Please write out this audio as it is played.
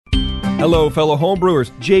Hello, fellow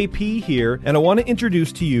homebrewers. JP here, and I want to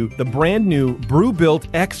introduce to you the brand new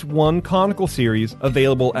Brew-Built X1 Conical Series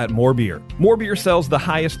available at More Beer. More Beer sells the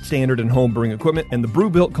highest standard in homebrewing equipment, and the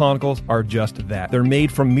Brew-Built Conicals are just that. They're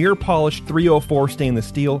made from mirror-polished 304 stainless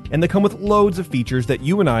steel, and they come with loads of features that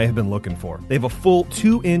you and I have been looking for. They have a full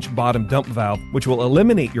 2-inch bottom dump valve, which will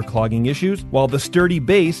eliminate your clogging issues, while the sturdy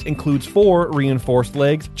base includes 4 reinforced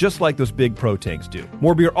legs, just like those big Pro tanks do.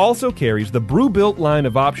 More Beer also carries the Brew-Built line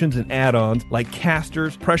of options and add-ons like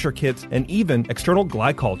casters, pressure kits, and even external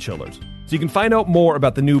glycol chillers. So you can find out more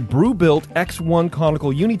about the new Brew-Built X1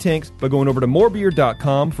 Conical Unitanks by going over to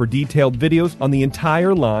morebeer.com for detailed videos on the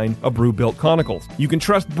entire line of Brew-Built Conicals. You can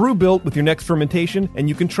trust Brew-Built with your next fermentation, and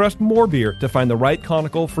you can trust More Beer to find the right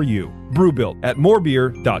conical for you. Brew-Built at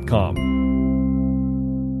morebeer.com.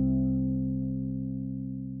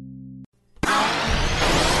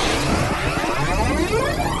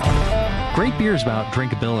 Great beer is about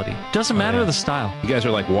drinkability. Doesn't matter the style. You guys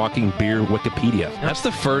are like walking beer Wikipedia. That's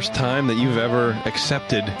the first time that you've ever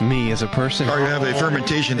accepted me as a person. Or you have a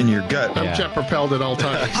fermentation in your gut. I'm jet propelled at all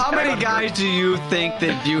times. How many guys do you think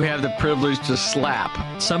that you have the privilege to slap?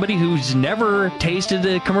 Somebody who's never tasted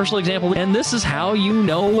a commercial example, and this is how you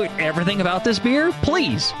know everything about this beer?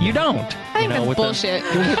 Please, you don't. I think that's bullshit.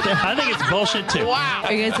 I think it's bullshit too. Wow.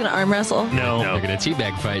 Are you guys going to arm wrestle? No. We're going to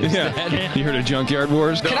teabag fight instead. Yeah. You heard of Junkyard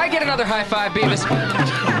Wars? Can I get another high five, Beavis?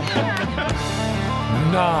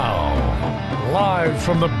 Now, live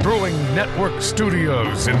from the Brewing Network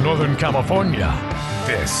studios in Northern California,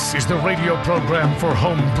 this is the radio program for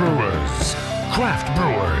home brewers, craft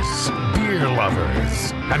brewers, beer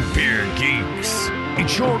lovers, and beer geeks.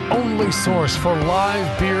 It's your only source for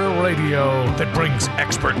live beer radio that brings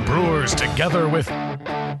expert brewers together with,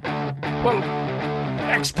 well,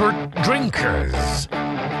 expert drinkers.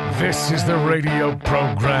 This is the radio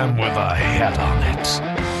program with a head on it.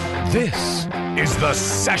 This is The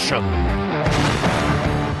Session.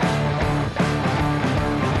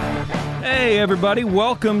 Hey, everybody.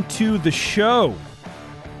 Welcome to the show.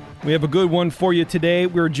 We have a good one for you today.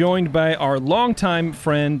 We're joined by our longtime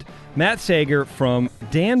friend, Matt Sager from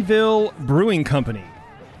Danville Brewing Company.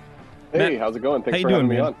 Hey, Matt, how's it going? Thanks how you for doing, having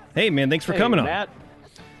me man? on. Hey, man, thanks for coming Matt. on.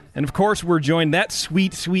 And, of course, we're joined, that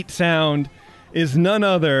sweet, sweet sound is none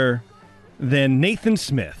other than Nathan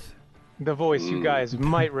Smith. The voice you guys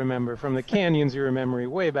might remember from the canyons of your memory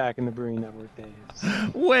way back in the Brewing Network days.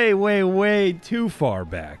 Way, way, way too far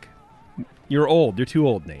back. You're old. You're too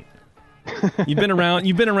old, Nate. You've been around.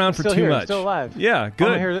 You've been around for Still too here, much. still alive. Yeah,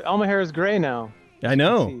 good. All my hair is gray now. I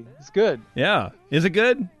know. It's good. Yeah. Is it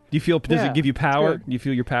good? Do you feel? Does Yeah, it give you power? good. Do you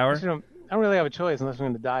feel your power? I don't really have a choice unless I'm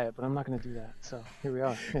going to diet, but I'm not going to do that. So here we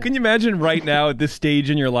are. Yeah. Can you imagine right now at this stage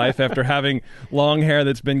in your life, after having long hair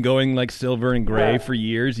that's been going like silver and gray for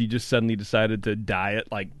years, you just suddenly decided to dye it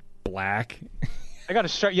like black? I got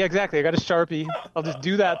a yeah, exactly. I got a Sharpie. I'll just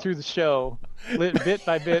do that through the show, bit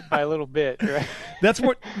by bit by little bit. Right? That's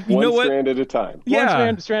what you know. One strand at a time. Yeah,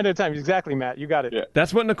 One strand at a time. Exactly, Matt. You got it. Yeah.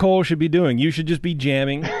 That's what Nicole should be doing. You should just be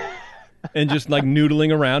jamming and just like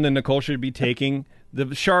noodling around, and Nicole should be taking the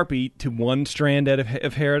Sharpie to one strand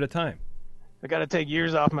of hair at a time. I got to take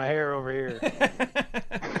years off my hair over here.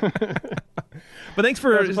 But thanks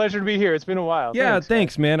for... It's a pleasure to be here. It's been a while. Yeah,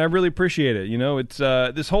 thanks, man. I really appreciate it. You know, it's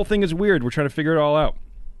this whole thing is weird. We're trying to figure it all out.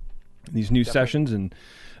 These new sessions and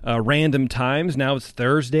random times. Now it's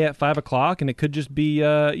Thursday at 5 o'clock, and it could just be,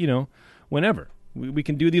 whenever. We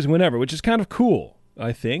can do these whenever, which is kind of cool,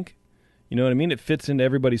 I think. You know what I mean? It fits into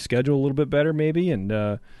everybody's schedule a little bit better, maybe, and,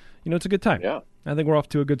 it's a good time. Yeah. I think we're off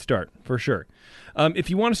to a good start, for sure. If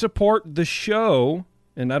you want to support the show,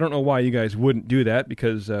 and I don't know why you guys wouldn't do that,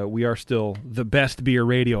 because we are still the best beer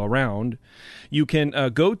radio around, you can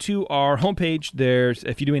go to our homepage.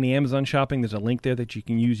 If you do any Amazon shopping, there's a link there that you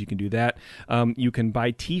can use. You can do that. You can buy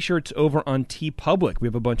T-shirts over on TeePublic. We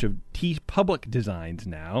have a bunch of TeePublic designs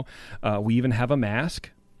now. We even have a mask,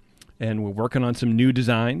 and we're working on some new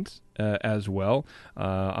designs as well.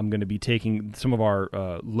 I'm going to be taking some of our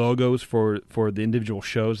logos for the individual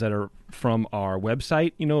shows that are from our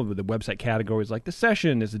website. You know, the website categories, like The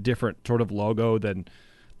Session is a different sort of logo than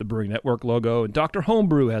the Brewing Network logo, and Dr.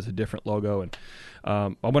 Homebrew has a different logo, and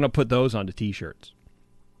I'm going to put those onto T-shirts.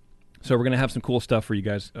 So we're going to have some cool stuff for you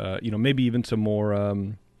guys. Maybe even some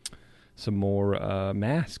more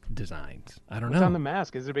mask designs. I don't know. What's on the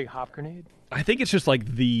mask? Is it a big hop grenade? I think it's just like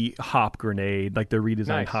the hop grenade, like the redesigned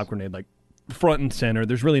Nice. hop grenade, like front and center.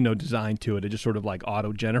 There's really no design to it. It just sort of like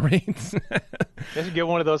auto generates. I should get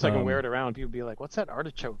one of those so I can wear it around. People be like, "What's that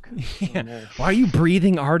artichoke?" Yeah. Why are you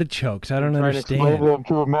breathing artichokes? I don't understand.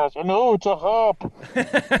 No, it's a hop. They'd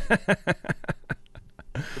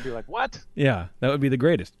be like, "What?" Yeah, that would be the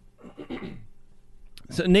greatest.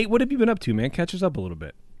 So Nate, what have you been up to, man? Catch us up a little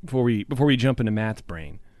bit before we jump into Matt's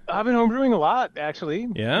brain. I've been homebrewing a lot, actually.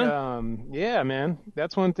 Yeah? Yeah, man.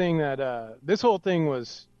 That's one thing that this whole thing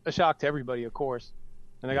was a shock to everybody, of course.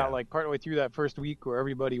 And I got like partway through that first week where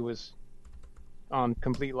everybody was on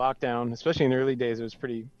complete lockdown, especially in the early days. It was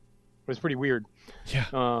pretty weird. Yeah.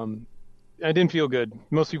 I didn't feel good.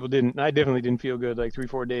 Most people didn't. I definitely didn't feel good like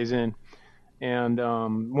 3-4 days in. And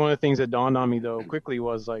one of the things that dawned on me though quickly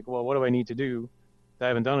was like, well, what do I need to do that I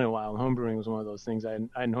haven't done in a while? And homebrewing was one of those things. I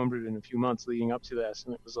hadn't homebrewed in a few months leading up to this,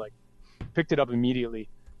 and it was like picked it up immediately,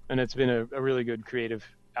 and it's been a really good creative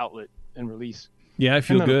outlet and release. Yeah, I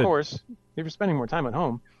feel and then, good. Of course, if you're spending more time at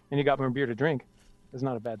home and you got more beer to drink, that's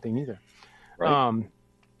not a bad thing either. Right.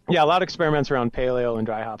 Yeah, a lot of experiments around pale ale and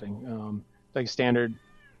dry hopping, like standard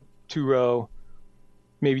 2-row,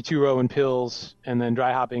 maybe 2-row in pills, and then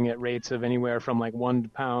dry hopping at rates of anywhere from like 1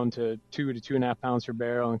 pound to 2 to 2.5 pounds per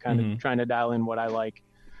barrel, and kind of trying to dial in what I like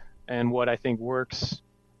and what I think works,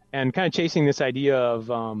 and kind of chasing this idea of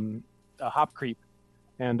a hop creep,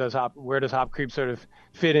 and where does hop creep sort of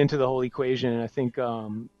fit into the whole equation? And I think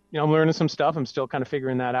I'm learning some stuff. I'm still kind of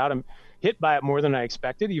figuring that out. I'm hit by it more than I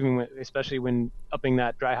expected, especially when upping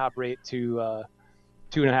that dry hop rate to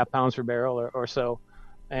 2.5 pounds per barrel or so,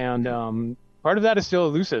 and part of that is still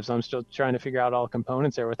elusive, so I'm still trying to figure out all the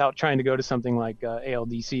components there without trying to go to something like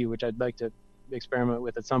ALDC, which I'd like to experiment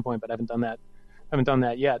with at some point, but I haven't done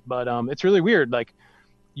that yet. But it's really weird. Like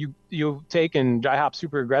you take and dry hop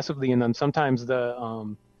super aggressively, and then sometimes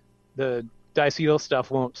the diacetyl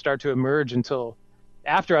stuff won't start to emerge until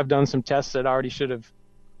after I've done some tests that already should have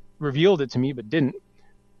revealed it to me, but didn't.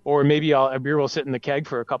 Or maybe a beer will sit in the keg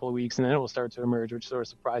for a couple of weeks and then it will start to emerge, which sort of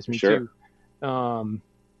surprised me too.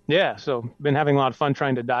 Yeah, so been having a lot of fun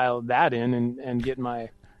trying to dial that in and getting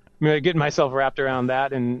myself wrapped around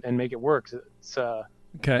that and make it work. It's okay.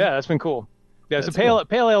 Yeah, that's been cool. Yeah, so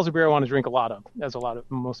pale ale's a beer I want to drink a lot of, as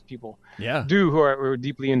most people do who are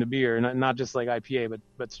deeply into beer, not just like IPA,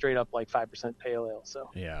 but straight up like 5% pale ale. So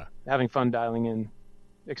yeah, having fun dialing in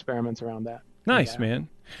experiments around that. Nice, man.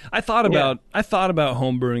 I thought about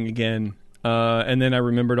homebrewing again. And then I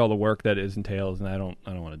remembered all the work that it entails, and I don't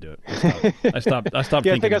want to do it. I stopped. I stopped.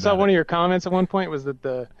 Yeah, I think I saw one of your comments at one point was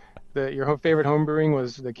that your favorite homebrewing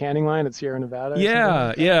was the canning line at Sierra Nevada.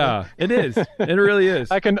 Yeah, it is. It really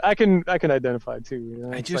is. I can identify too. You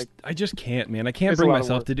know? I just can't, man. I can't bring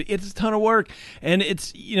myself to do. It's a ton of work, and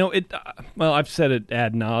it's well, I've said it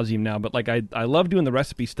ad nauseum now, but like I love doing the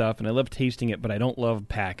recipe stuff, and I love tasting it, but I don't love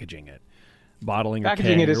packaging it. Bottling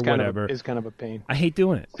packaging it is or whatever is kind of a pain. I hate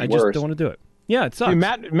doing it. I just don't want to do it. Yeah, it sucks. See,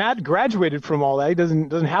 Matt graduated from all that. He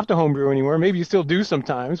doesn't have to homebrew anymore. Maybe you still do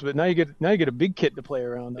sometimes, but now you get a big kit to play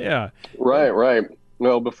around. Yeah. Right.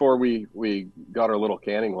 Well, before we got our little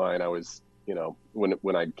canning line, I was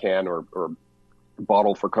when I'd can or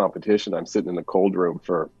bottle for competition, I'm sitting in the cold room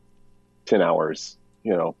for 10 hours.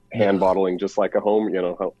 Hand bottling just like a home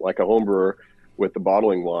brewer. With the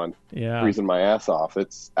bottling wand, freezing my ass off.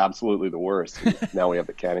 It's absolutely the worst. Now we have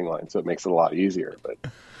the canning line, so it makes it a lot easier. But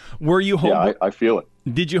were you home? Yeah, I feel it.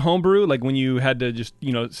 Did you homebrew? Like when you had to just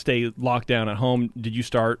stay locked down at home? Did you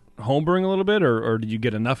start homebrewing a little bit, or did you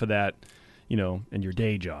get enough of that, in your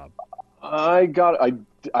day job? I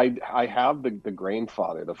have the grain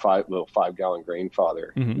father, the 5-gallon grain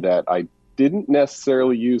father that I didn't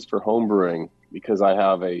necessarily use for homebrewing because I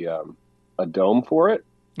have a dome for it.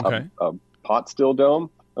 Okay. A pot still dome.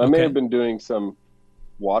 I may have been doing some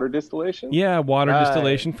water distillation. Yeah, water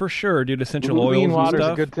distillation for sure, dude. Essential oils Clean and water's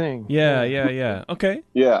stuff. a good thing. Yeah. Okay.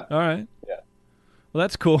 Yeah. All right. Yeah. Well,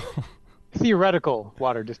 that's cool. Theoretical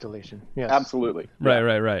water distillation. Yes. Absolutely.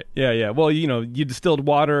 Right. Yeah. Well, you distilled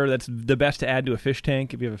water. That's the best to add to a fish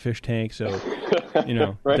tank if you have a fish tank. So,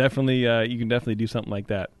 right. definitely, you can definitely do something like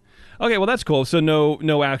that. Okay, well, that's cool. So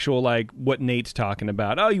no actual, like, what Nate's talking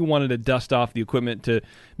about. Oh, you wanted to dust off the equipment to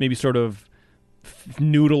maybe sort of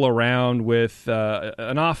noodle around with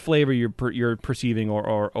an off flavor you're perceiving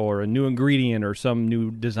or a new ingredient or some new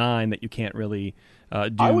design that you can't really do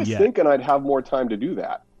yet. I was thinking I'd have more time to do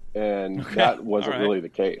that, and that wasn't really the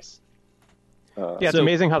case. It's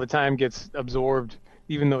amazing how the time gets absorbed,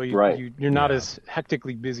 even though you're not as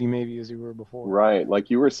hectically busy maybe as you were before. Right, like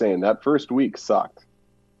you were saying, that first week sucked.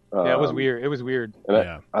 Yeah, it was weird.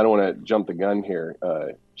 And I don't want to jump the gun here,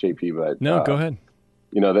 JP, but no, go ahead.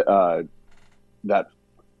 That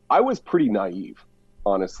I was pretty naive,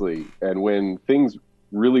 honestly. And when things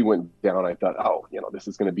really went down, I thought, this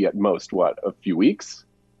is going to be at most a few weeks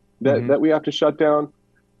that we have to shut down.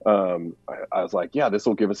 I was like, this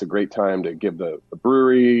will give us a great time to give the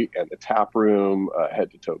brewery and the tap room head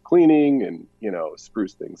to toe cleaning and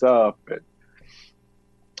spruce things up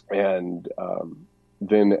and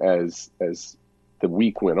then as the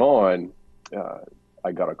week went on,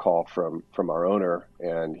 I got a call from our owner,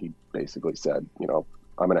 and he basically said, I'm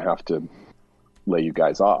going to have to lay you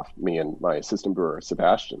guys off, me and my assistant brewer,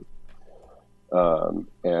 Sebastian.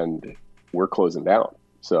 And we're closing down.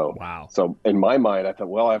 So, wow. So in my mind, I thought,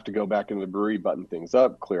 well, I have to go back into the brewery, button things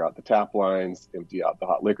up, clear out the tap lines, empty out the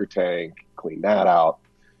hot liquor tank, clean that out,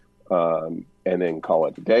 and then call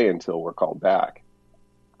it a day until we're called back.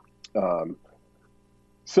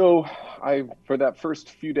 So for that first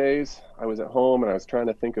few days, I was at home and I was trying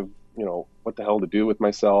to think of, what the hell to do with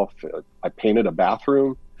myself. I painted a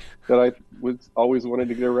bathroom that I always wanted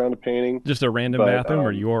to get around to painting. Just a random bathroom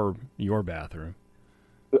or your bathroom?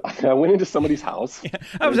 I went into somebody's house. Yeah,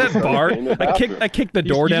 I was at Bart. I kicked the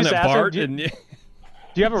door down at Bart. Do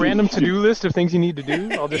you have a random to-do list of things you need to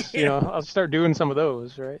do? I'll just, I'll start doing some of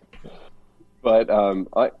those, right? But I'm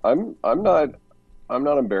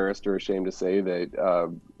not embarrassed or ashamed to say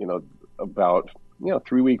that about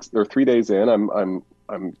 3 weeks or 3 days in, I'm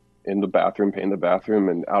in the bathroom, painting the bathroom,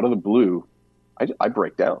 and out of the blue, I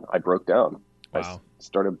break down. I broke down. Wow. I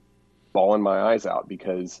started bawling my eyes out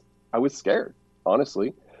because I was scared.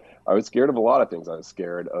 Honestly, I was scared of a lot of things. I was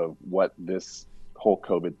scared of what this whole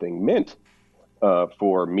COVID thing meant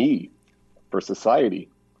for me, for society,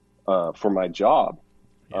 for my job.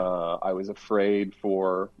 Yeah. I was afraid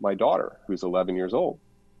for my daughter, who's 11 years old.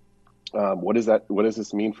 What does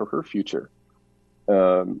this mean for her future?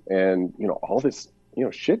 And all this,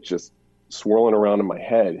 shit just swirling around in my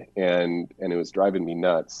head, and it was driving me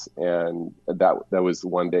nuts. And that was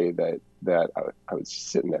one day that I was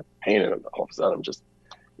sitting there painting, and all of a sudden I'm just,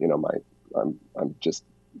 I'm just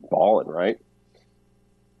bawling, right?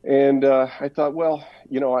 And I thought, well,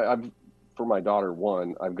 I've for my daughter,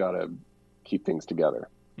 I've got to keep things together.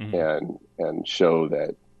 Mm-hmm. and show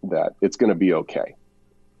that it's going to be okay.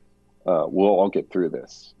 We'll all get through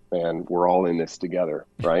this, and we're all in this together,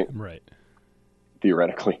 right? Right.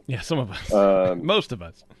 Theoretically. Yeah, some of us. Most of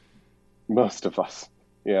us.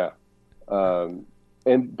 Yeah.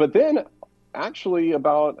 But then actually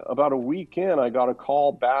about a week in, I got a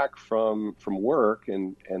call back from work,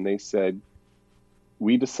 and they said,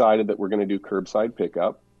 we decided that we're going to do curbside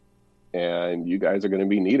pickup, and you guys are going to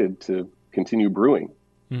be needed to continue brewing.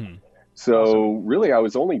 Mm. So awesome. Really, I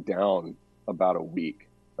was only down about a week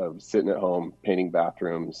of sitting at home, painting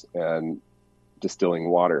bathrooms and distilling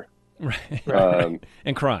water. Right.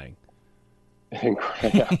 And crying.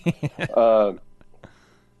 Yeah.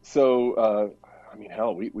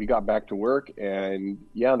 Hell, we got back to work, and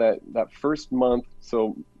yeah, that first month,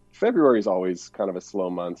 so February is always kind of a slow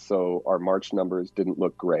month, so our March numbers didn't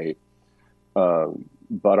look great. But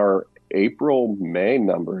our April, May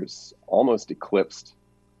numbers almost eclipsed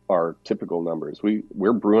our typical numbers.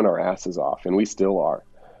 We're brewing our asses off, and we still are.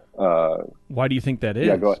 Why do you think that is?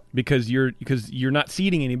 Yeah, go ahead. Because you're not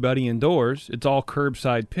seating anybody indoors. It's all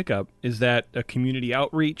curbside pickup. Is that a community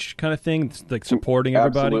outreach kind of thing? It's like supporting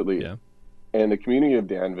everybody? Absolutely. Yeah. And the community of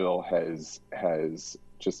Danville has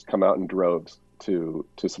just come out in droves to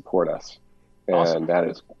support us. And awesome.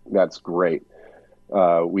 That's great.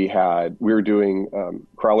 We were doing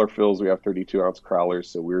crowler fills. We have 32-ounce crowlers,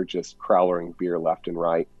 so we were just crowlering beer left and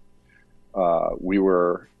right.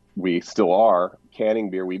 We still are canning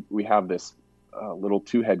beer. We have this little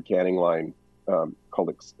 2-head canning line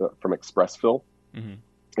called from Express Fill, mm-hmm.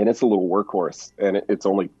 and it's a little workhorse, and it's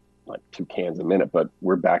only like 2 cans a minute, but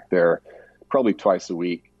we're back there probably twice a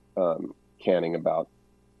week canning about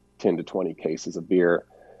 10 to 20 cases of beer.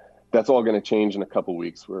 That's all going to change in a couple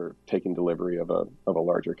weeks. We're taking delivery of a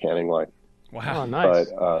larger canning line. Wow,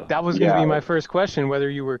 nice. But, that was going to be my first question, whether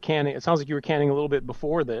you were canning. It sounds like you were canning a little bit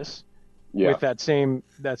before this, with that same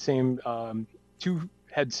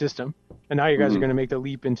 2-head system, and now you guys mm-hmm. are going to make the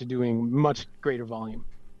leap into doing much greater volume.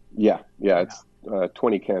 Yeah, it's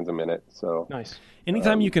 20 cans a minute. So nice.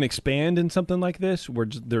 Anytime you can expand in something like this, where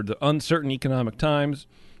they're the uncertain economic times,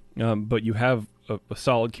 but you have a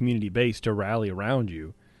solid community base to rally around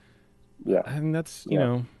you. Yeah, I think that's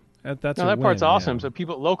that's that part's win, awesome. yeah.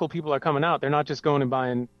 So local people are coming out. They're not just going and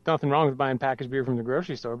buying. Nothing wrong with buying packaged beer from the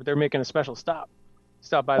grocery store, but they're making a special stop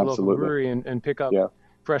by the local brewery and pick up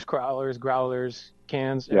fresh crowlers, growlers,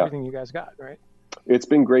 cans, everything you guys got, right? It's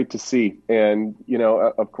been great to see, and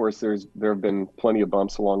of course, there have been plenty of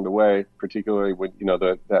bumps along the way, particularly with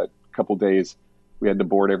that couple days we had to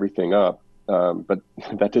board everything up, but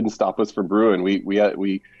that didn't stop us from brewing. We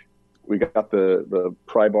got the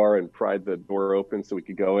pry bar and pried the door open so we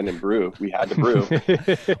could go in and brew. We had to brew.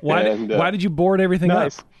 Why did you board everything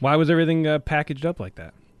up? Why was everything packaged up like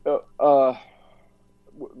that?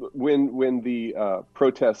 When the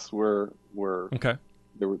protests were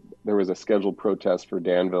there was a scheduled protest for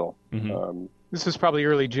Danville. Mm-hmm. This is probably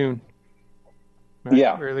early June. Right?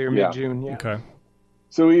 Yeah, early or mid June. Yeah. Okay.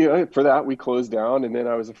 So for that we closed down, and then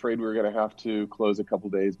I was afraid we were going to have to close a couple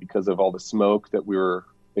days because of all the smoke that we were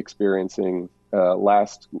experiencing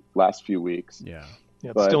last few weeks. Yeah,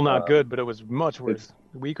 it's still not good, but it was much worse.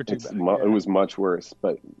 A week or two back. It was much worse.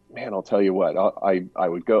 But man, I'll tell you what,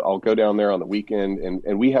 I'll go down there on the weekend,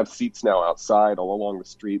 and we have seats now outside all along the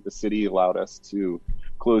street. The city allowed us to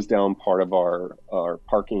close down part of our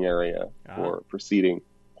parking area for seating,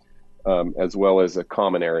 as well as a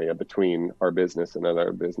common area between our business and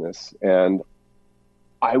another business. And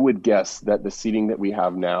I would guess that the seating that we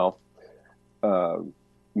have now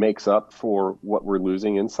makes up for what we're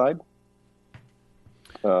losing inside.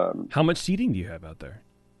 How much seating do you have out there?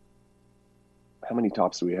 How many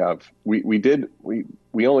tops do we have?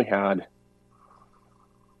 We only had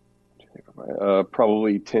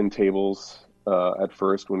probably 10 tables at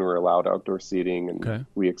first when we were allowed outdoor seating, and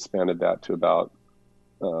we expanded that to about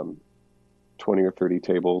 20 or 30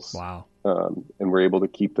 tables. Wow. And we're able to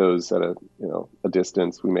keep those at a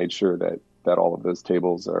distance. We made sure that all of those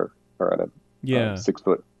tables are at a 6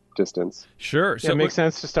 foot distance. Sure. So it makes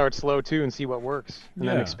sense to start slow too and see what works, and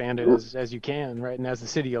then expand it as you can, right? And as the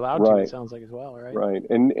city allowed to, it sounds like as well, right? Right.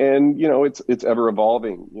 And it's ever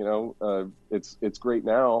evolving. It's great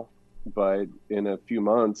now, but in a few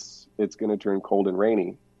months it's going to turn cold and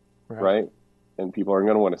rainy, right? And people aren't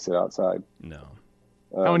going to want to sit outside. No.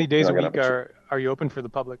 How many days a week are you open for the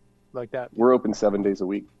public like that? We're open 7 days a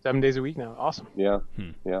week. 7 days a week now. Awesome. Yeah.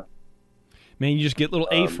 Yeah. Man, you just get little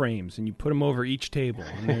A-frames and you put them over each table,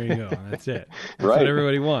 and there you go. That's it. That's what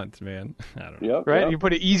everybody wants, man. I don't know. Yep, right? You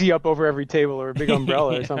put it easy up over every table or a big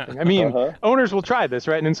umbrella or something. I mean, owners will try this,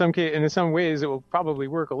 right? And in some ways, it will probably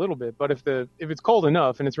work a little bit. But if it's cold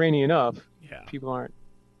enough and it's rainy enough, people aren't.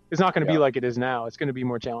 It's not going to be like it is now. It's going to be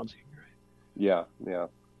more challenging. Right? Yeah, yeah.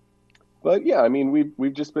 But yeah, I mean,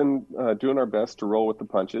 we've just been doing our best to roll with the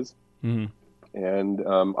punches, and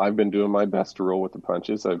I've been doing my best to roll with the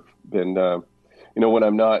punches. I've been, when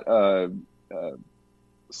I'm not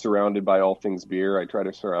surrounded by all things beer, I try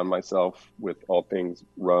to surround myself with all things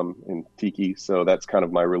rum and tiki. So that's kind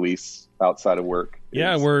of my release outside of work.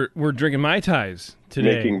 Yeah, we're drinking Mai Tais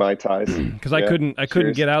today. Making Mai Tais because I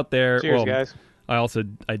couldn't get out there. Cheers, guys. I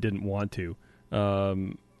didn't want to.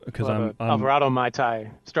 Because I'm Alvarado Mai Tai,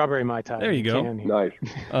 strawberry Mai Tai. There you go. Nice.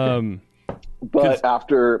 But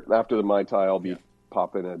after the Mai Tai, I'll be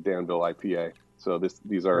popping a Danville IPA. So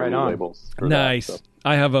these are new labels. Nice. That, so.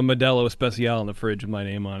 I have a Modelo Especial in the fridge with my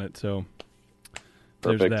name on it. So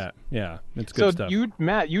there's Perfect. that. Yeah, it's good stuff. So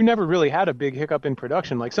Matt, you never really had a big hiccup in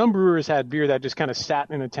production. Like some brewers had beer that just kind of sat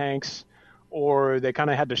in the tanks, or they kind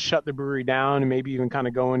of had to shut the brewery down and maybe even kind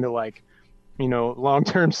of go into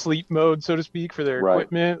long-term sleep mode, so to speak, for their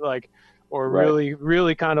equipment, or really,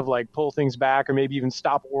 really kind of like pull things back, or maybe even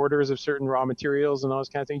stop orders of certain raw materials and those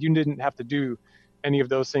kind of things. You didn't have to do any of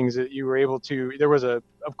those things. That you were able to. There was of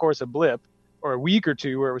course, a blip or a week or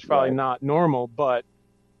two where it was probably not normal, but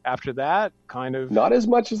after that, kind of not as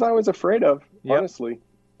much as I was afraid of, honestly.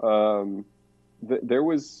 There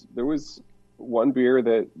was one beer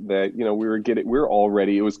that we were all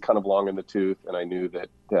ready. It was kind of long in the tooth, and I knew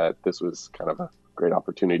that this was kind of a great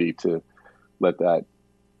opportunity to let that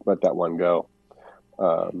one go.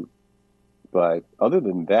 But other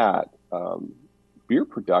than that, beer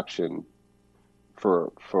production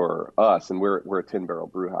for us, and we're a 10-barrel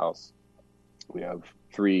brew house. We have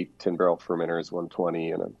 3 10-barrel fermenters,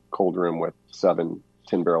 120, and a cold room with 7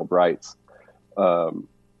 10-barrel brights.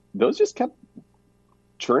 Those just kept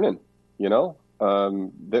churning.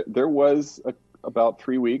 There was about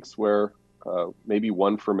 3 weeks where maybe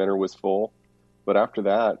one fermenter was full, but after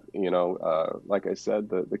that, like I said,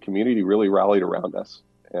 the community really rallied around us,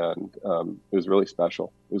 and it was really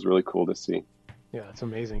special. It was really cool to see. Yeah, it's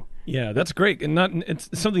amazing. Yeah, that's great, and it's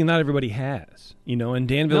something not everybody has. And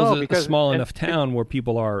Danville is a small enough town where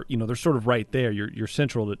people are, they're sort of right there. You're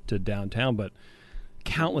central to downtown, but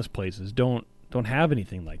countless places don't have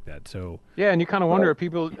anything like that. So yeah, and you kind of wonder, are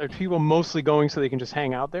people mostly going so they can just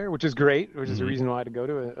hang out there, which is great, which is the reason why to go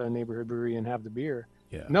to a neighborhood brewery and have the beer.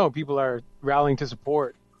 Yeah. No, people are rallying to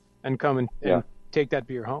support and come and take that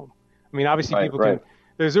beer home. I mean, obviously people can.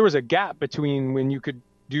 There was a gap between when you could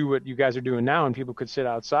do what you guys are doing now and people could sit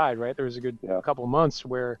outside, right? There was a good couple months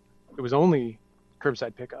where it was only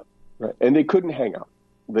curbside pickup. Right, and they couldn't hang out.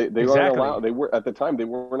 They weren't allowed. They were at the time. They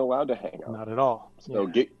weren't allowed to hang out. Not at all. So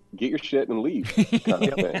get your shit and leave. Kind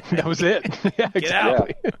of thing. That was it. Yeah,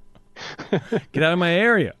 exactly. Get out of my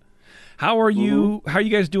area. How are you? How are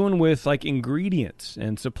you guys doing with ingredients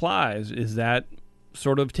and supplies? Is that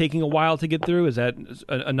sort of taking a while to get through? Is that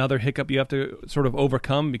another hiccup you have to sort of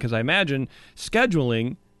overcome? Because I imagine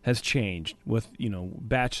scheduling has changed with,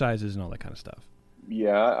 batch sizes and all that kind of stuff.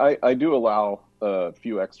 Yeah, I do allow a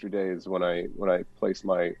few extra days when I place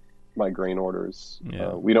my grain orders.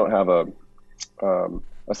 Yeah. We don't have a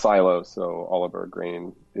silo, so all of our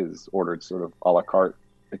grain is ordered sort of a la carte,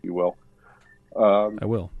 if you will. I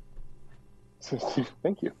will. So,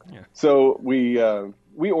 thank you. Yeah. So we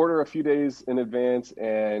order a few days in advance,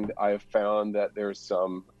 and I have found that there's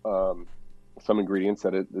some ingredients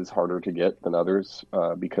that it is harder to get than others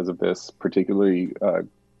because of this, particularly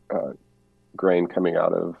grain coming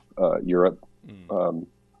out of Europe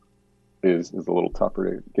is a little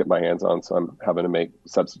tougher to get my hands on. So I'm having to make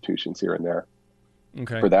substitutions here and there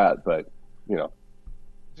for that. But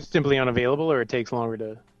just simply unavailable, or it takes longer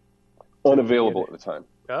to unavailable at the time.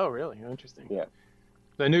 Oh, really? Interesting. Yeah.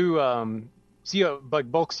 The new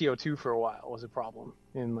bulk CO2 for a while was a problem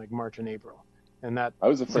in like March and April, and that I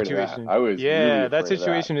was afraid situation, of that. I was really that afraid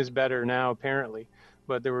situation of that. is better now apparently,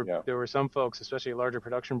 but there were some folks, especially larger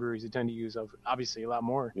production breweries, that tend to use obviously a lot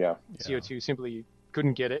more CO2, simply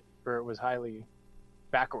couldn't get it, or it was highly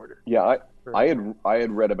back ordered. Yeah, I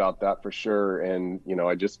had read about that for sure, and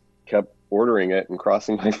I just kept ordering it and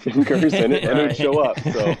crossing my fingers, and it would show up.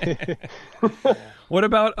 So. What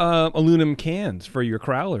about aluminum cans for your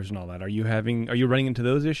crowlers and all that? Are you running into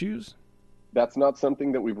those issues? That's not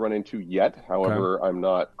something that we've run into yet. However, I'm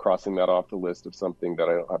not crossing that off the list of something that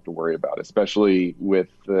I don't have to worry about, especially with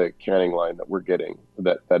the canning line that we're getting.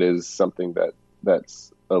 That is something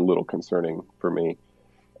that's a little concerning for me.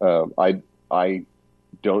 I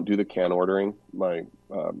don't do the can ordering. The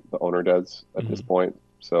owner does at this point.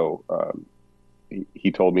 So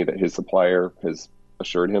he told me that his supplier has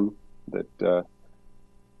assured him that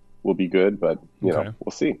will be good, but we'll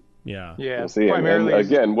see. Yeah. We'll see. And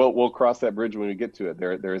again, we'll cross that bridge when we get to it.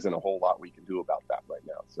 There isn't a whole lot we can do about that right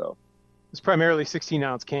now. So it's primarily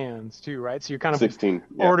 16-ounce cans too, right? So you're kind of 16,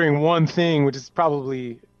 ordering one thing, which is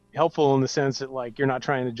probably helpful in the sense that like you're not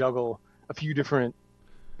trying to juggle a few different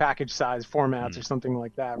package size formats or something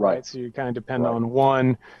like that, right? So you kind of depend on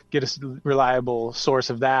one, get a reliable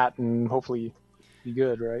source of that, and hopefully be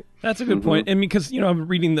good, right? That's a good point. And because I'm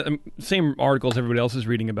reading the same articles everybody else is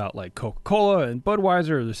reading about, like Coca-Cola and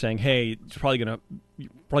Budweiser. They're saying, hey, it's probably gonna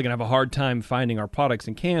have a hard time finding our products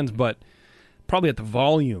in cans, but probably at the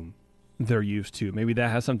volume they're used to. Maybe that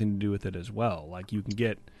has something to do with it as well. Like you can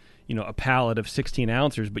get a pallet of 16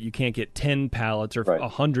 ounces, but you can't get 10 pallets or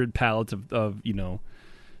 100 pallets of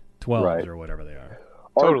 12s or whatever they are.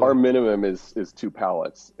 Our minimum is 2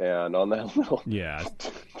 pallets, and on that little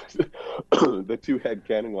the 2-head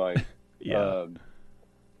canning line,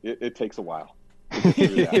 it takes a while to get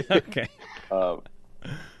through that. Okay.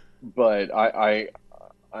 But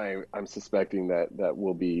I'm suspecting that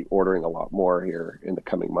we'll be ordering a lot more here in the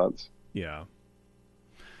coming months. Yeah.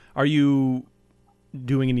 Are you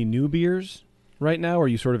doing any new beers right now? Are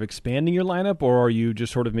you sort of expanding your lineup, or are you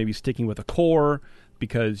just sort of maybe sticking with a core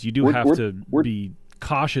because you do have to be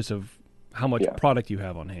cautious of how much product you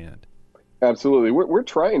have on hand? Absolutely. We're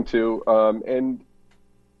trying to,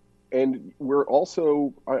 and we're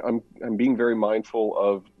also, I'm being very mindful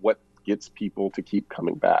of what gets people to keep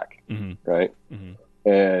coming back. Right.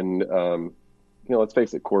 And, let's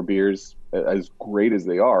face it, core beers, as great as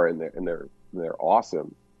they are, and they're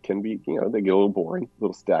awesome, can be, they get a little boring, a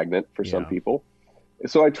little stagnant for some people.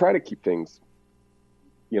 So I try to keep things,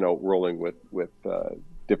 rolling with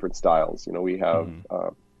different styles. We have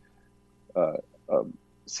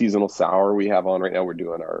seasonal sour we have on right now. We're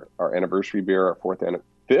doing our anniversary beer, our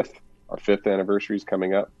fifth anniversary is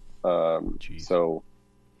coming up. So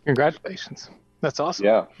congratulations. That's awesome.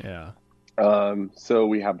 Yeah. So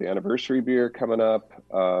we have the anniversary beer coming up.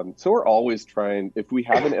 So we're always trying, if we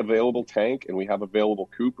have an available tank and we have available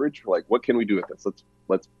cooperage, like what can we do with this?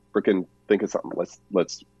 Let's freaking think of something. Let's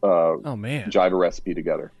jive a recipe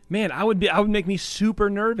together. Man, I would make me super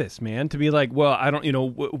nervous, man, to be like, well, I don't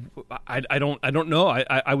know.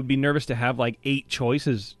 I would be nervous to have like 8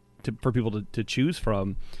 choices for people to choose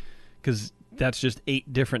from, because that's just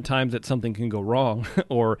 8 different times that something can go wrong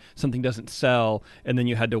or something doesn't sell, and then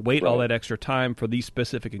you had to wait all that extra time for these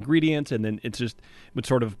specific ingredients, and then it would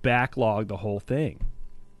sort of backlog the whole thing.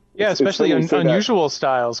 Yeah, especially unusual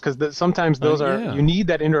styles, because sometimes those you need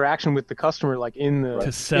that interaction with the customer, like in the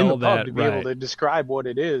to sell in the pub, to be able to describe what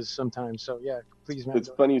it is sometimes. So yeah, please, man. It's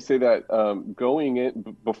funny you say that. Going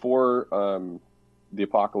in before the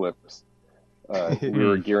apocalypse, we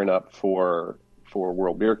were gearing up for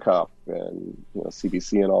World Beer Cup and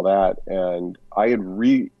CBC and all that, and I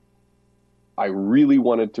really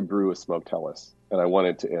wanted to brew a smoked Helles, and I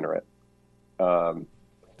wanted to enter it.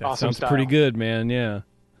 That Awesome sounds style. pretty good, man. Yeah.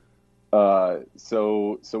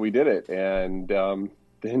 So we did it, and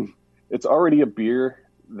then it's already a beer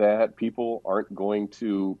that people aren't going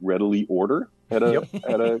to readily order at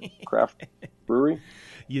a craft brewery.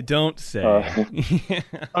 You don't say.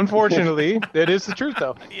 Unfortunately, that is the truth,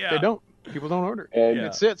 though. Yeah. They don't. People don't order. And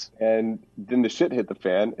It sits. And then the shit hit the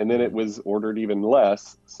fan, and then it was ordered even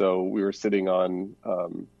less. So we were sitting on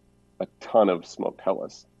a ton of smoked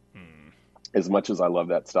Helles. As much as I love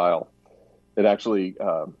that style, it actually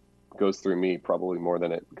goes through me probably more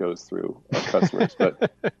than it goes through our customers.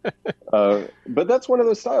 But that's one of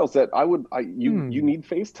those styles that you need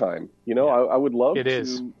FaceTime. You know, I would love It to.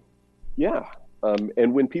 is. Yeah.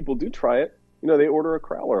 And when people do try it, you know, they order a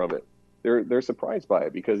crowler of it. They're surprised by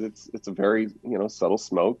it because it's a very, you know, subtle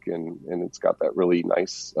smoke and it's got that really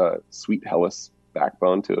nice sweet Helles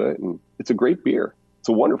backbone to it, and it's a great beer. It's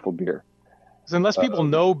a wonderful beer. So unless people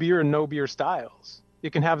know beer and know beer styles,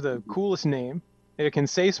 it can have the coolest name. It can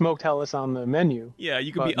say smoked Helles on the menu. Yeah,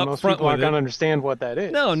 you could but be up most front people with aren't it. going to understand what that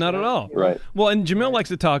is. No, not at all. Right. Well, and Jamil likes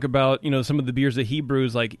to talk about, you know, some of the beers that he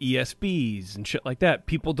brews, like ESBs and shit like that.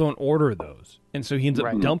 People don't order those, and so he ends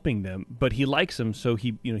up dumping them. But he likes them, so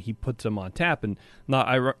he puts them on tap. And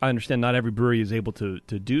I understand not every brewery is able to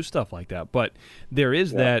do stuff like that, but there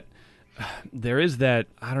is that. There is that,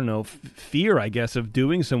 I don't know, fear, I guess, of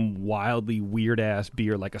doing some wildly weird-ass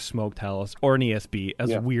beer like a smoked Helles or an ESB,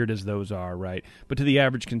 as weird as those are, right? But to the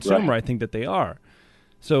average consumer, I think that they are.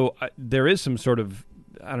 So there is some sort of,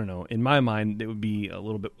 I don't know, in my mind, it would be a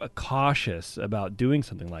little bit cautious about doing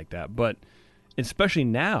something like that. But especially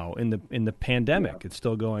now in the pandemic, it's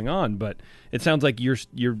still going on. But it sounds like you're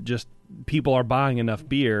just, people are buying enough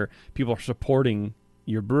beer, people are supporting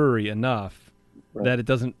your brewery enough that it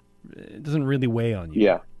doesn't really weigh on you.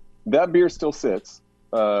 Yeah, that beer still sits.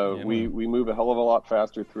 We move a hell of a lot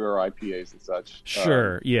faster through our IPAs and such.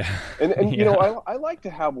 Sure, And you know, I like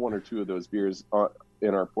to have one or two of those beers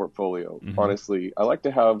in our portfolio. Honestly, I like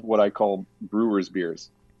to have what I call brewers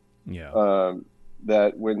beers. Yeah.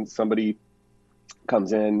 That when somebody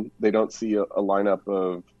comes in, they don't see a lineup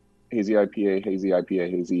of hazy IPA, hazy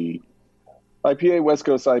IPA, hazy IPA, West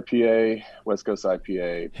Coast IPA, West Coast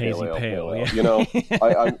IPA, Hazy pale ale. yeah. You know,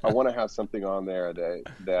 I want to have something on there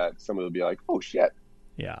that somebody will be like, oh shit,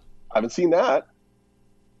 yeah, I haven't seen that.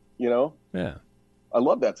 You know, yeah, I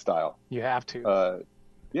love that style. You have to.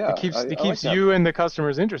 Yeah, it keeps like you and the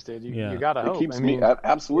customers interested. You gotta hope. It keeps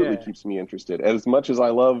absolutely keeps me interested. As much as I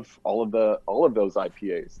love all of those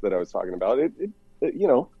IPAs that I was talking about, it you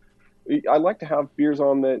know, I like to have beers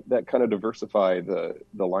on that kind of diversify the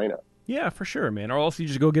lineup. Yeah, for sure, man. Or else you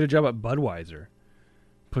just go get a job at Budweiser,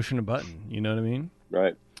 pushing a button. You know what I mean?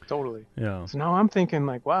 Right. Totally. Yeah. So now I'm thinking,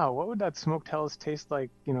 like, wow, what would that smoked Helles taste like?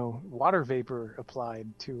 You know, water vapor applied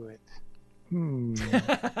to it.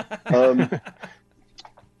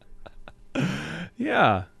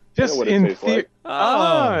 Yeah. Just in theory.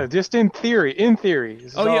 Just in theory. In theory.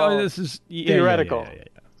 This is theoretical. Yeah.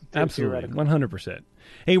 Absolutely, 100%.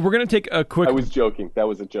 Hey, we're gonna take a quick. I was joking. That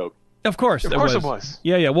was a joke. Of course it was.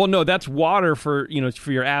 Yeah. Well, no, that's water for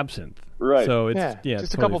your absinthe. Right. So it's just totally a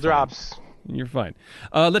couple fine. Drops. You're fine.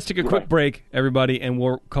 Let's take a quick break, everybody, and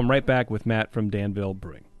we'll come right back with Matt from Danville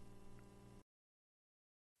Brewing.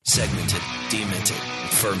 Segmented, demented,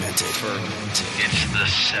 fermented. It's the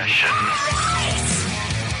session.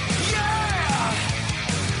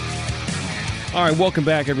 All right, welcome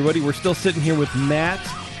back, everybody. We're still sitting here with Matt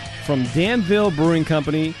from Danville Brewing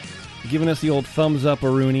Company, giving us the old thumbs up,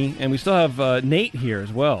 Aruni, and we still have Nate here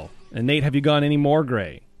as well. And Nate, have you gone any more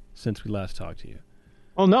gray since we last talked to you?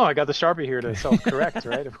 Well, no, I got the Sharpie here to self-correct,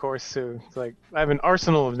 right? Of course, so it's like I have an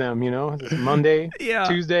arsenal of them, you know. It's Monday,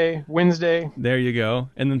 Tuesday, Wednesday. There you go.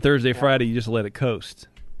 And then Thursday, Friday, you just let it coast.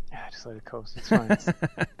 Yeah, just let it coast. It's fine.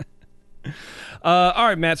 All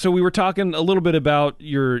right, Matt. So we were talking a little bit about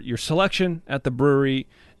your selection at the brewery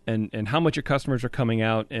and how much your customers are coming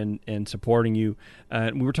out and supporting you.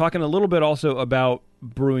 And we were talking a little bit also about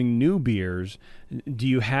brewing new beers. Do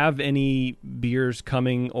you have any beers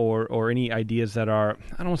coming or any ideas that are,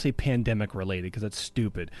 I don't want to say pandemic related because that's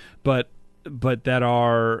stupid, but that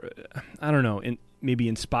are, I don't know, maybe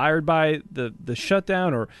inspired by the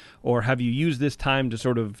shutdown or have you used this time to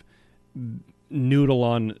sort of noodle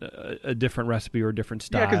on a different recipe or a different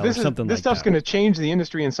style or something like that? This stuff's going to change the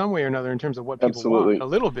industry in some way or another in terms of what people want a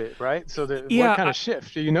little bit, right? So what kind of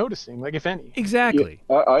shift are you noticing, like if any? Exactly.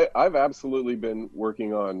 Yeah, I've absolutely been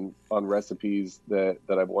working on recipes that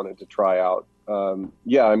I've wanted to try out. I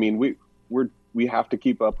mean, we have to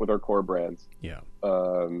keep up with our core brands. Yeah.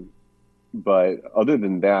 But other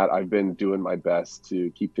than that, I've been doing my best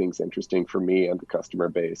to keep things interesting for me and the customer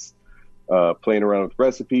base. playing around with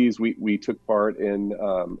recipes. We took part in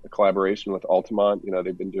a collaboration with Altamont.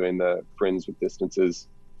 They've been doing the Friends with Distances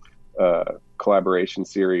collaboration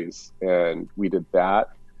series, and we did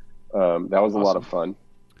that. That was a lot of fun.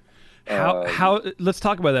 How let's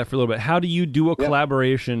talk about that for a little bit. How do you do a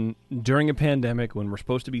collaboration during a pandemic when we're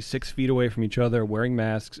supposed to be 6 feet away from each other, wearing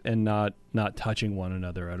masks, and not touching one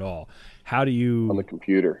another at all? How do you on the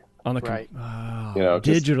computer?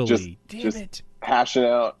 Digitally. Just hashing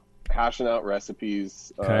out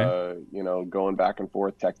recipes. Okay. Going back and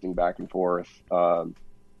forth, texting back and forth.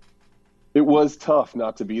 It was tough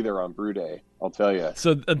not to be there on brew day, I'll tell you.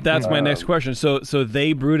 So that's my next question. So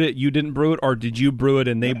they brewed it, you didn't brew it, or did you brew it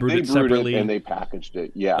and they brewed it separately? And they packaged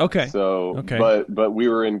it, yeah. Okay. But we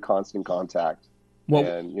were in constant contact. Well,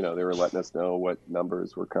 and they were letting us know what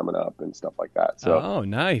numbers were coming up and stuff like that. So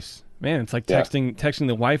nice. Man, it's like texting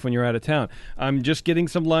the wife when you're out of town. I'm just getting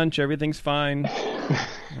some lunch, everything's fine.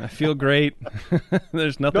 I feel great.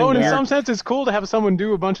 There's nothing. No, and in weird. some sense it's cool to have someone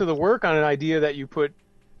do a bunch of the work on an idea that you put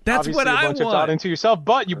That's what I want. Of thought into yourself,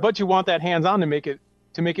 but you want that hands-on to make it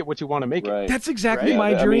what you want to make it. That's exactly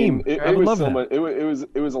my dream. I love that.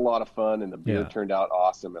 It was a lot of fun, and the beer turned out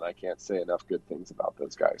awesome, and I can't say enough good things about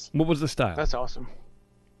those guys. What was the style? That's awesome.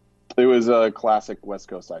 It was a classic West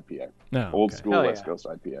Coast IPA. Old school West Coast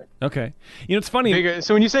IPA. Okay. It's funny. Bigger,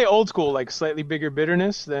 so when you say old school, like slightly bigger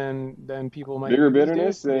bitterness than people might. Bigger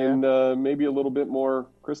bitterness and maybe a little bit more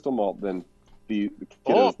crystal malt than the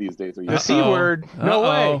kiddos these days are using. The C word. No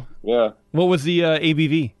way. Yeah. What was the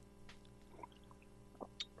ABV?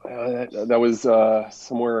 That was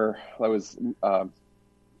somewhere. That was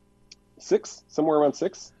 6, somewhere around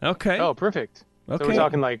 6. Okay. Oh, perfect. Okay. So we're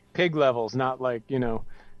talking like pig levels, not like Yeah.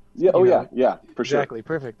 Yeah. For sure. Exactly.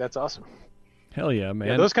 Perfect. That's awesome. Hell yeah, man.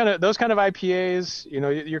 Yeah, those kind of IPAs,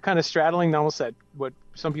 you're kind of straddling almost that what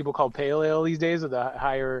some people call pale ale these days, with the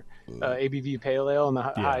higher ABV pale ale and the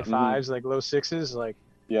high 5s, like low 6s. Like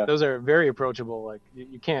those are very approachable. Like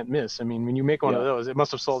you can't miss. I mean, when you make one of those, it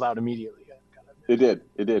must have sold out immediately. It did.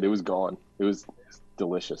 It was gone. It was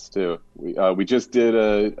delicious too. We just did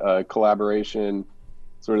a collaboration,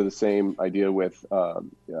 sort of the same idea with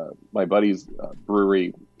my buddy's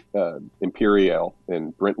brewery, Imperial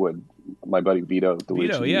in Brentwood. My buddy Vito.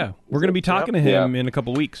 Vito, yeah. We're going to be talking to him in a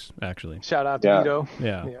couple weeks, actually. Shout out to Vito.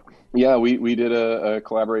 Yeah, we did a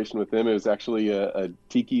collaboration with him. It was actually a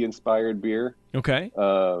tiki-inspired beer. Okay.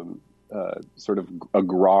 Sort of a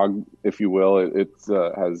grog, if you will. It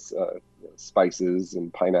has spices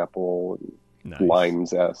and pineapple and lime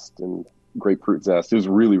zest and grapefruit zest. It was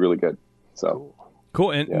really, really good. So cool.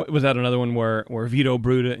 And was that another one where Vito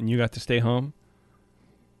brewed it and you got to stay home?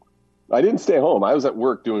 I didn't stay home. I was at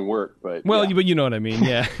work doing work, but but you know what I mean.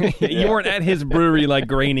 Yeah, you weren't at his brewery like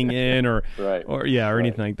graining in or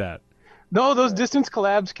anything like that. No, those distance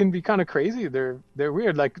collabs can be kind of crazy. They're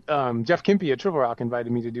weird. Like Jeff Kimpy at Triple Rock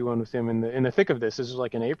invited me to do one with him in the thick of this. This was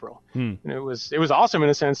like in April, and it was awesome in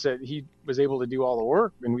a sense that he was able to do all the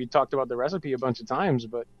work, and we talked about the recipe a bunch of times.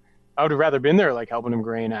 But I would have rather been there, like helping him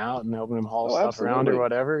grain out and helping him haul stuff around or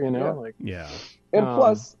whatever, And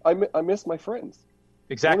plus, I miss my friends.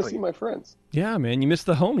 Exactly. I want to see my friends. Yeah, man, you miss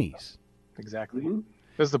the homies. Exactly. Mm-hmm.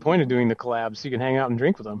 That's the point of doing the collabs. So you can hang out and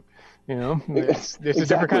drink with them. It's a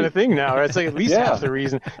different kind of thing now. Right? It's like at least half the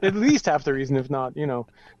reason. At least half the reason, if not,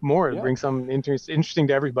 more. To bring some interesting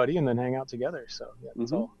to everybody, and then hang out together. So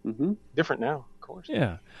it's all different now, of course.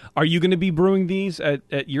 Yeah. Are you going to be brewing these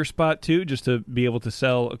at your spot too, just to be able to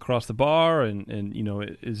sell across the bar? And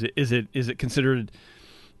is it considered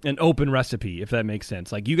an open recipe, if that makes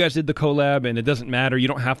sense? Like you guys did the collab, and it doesn't matter. You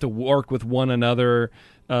don't have to work with one another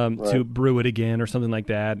to brew it again or something like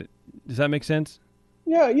that. Does that make sense?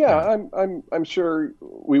 Yeah. I'm sure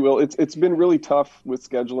we will. It's been really tough with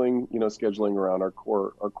scheduling around our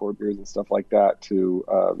core beers and stuff like that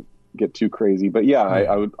to get too crazy. But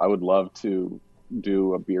I would love to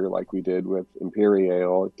do a beer like we did with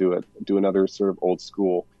Imperial. Do another sort of old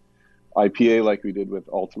school IPA like we did with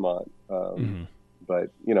Altamont.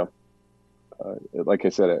 But like I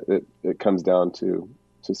said, it comes down to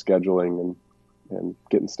scheduling and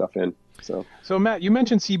getting stuff in. So Matt, you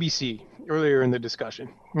mentioned CBC earlier in the discussion,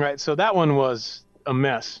 right? So that one was a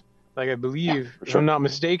mess. Like I believe, if I'm not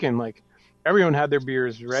mistaken, like everyone had their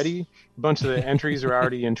beers ready. A bunch of the entries are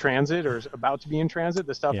already in transit or about to be in transit.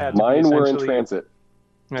 The stuff had to mine be were in transit.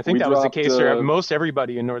 And I think that was the case for most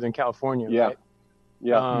everybody in Northern California. Yeah. Right?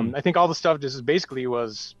 Yeah. I think all the stuff just basically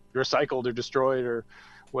was recycled or destroyed or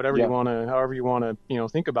whatever you want to, however you want to,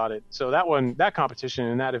 think about it. So that competition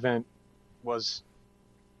and that event was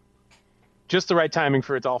just the right timing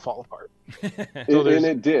for it to all fall apart. And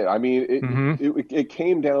it did. I mean, it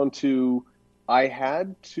came down to I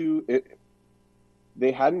had to.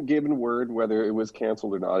 They hadn't given word whether it was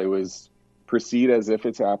canceled or not. It was proceed as if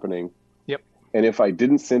it's happening. Yep. And if I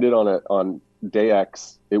didn't send it on day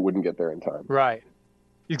X, it wouldn't get there in time. Right.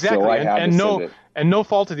 Exactly. So I had to send it. And no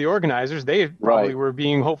fault of the organizers. They probably were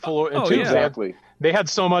being hopeful too. Yeah. Exactly. They had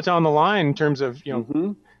so much on the line in terms of,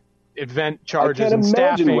 event charges and imagine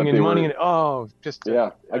staffing what and they money. were.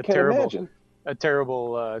 I can't imagine. A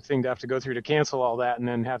terrible thing to have to go through to cancel all that and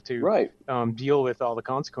then have to deal with all the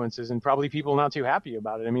consequences, and probably people not too happy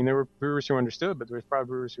about it. I mean, there were brewers who understood, but there was probably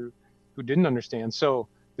brewers who didn't understand. So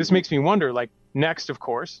this makes me wonder, like, next, of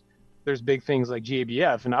course, there's big things like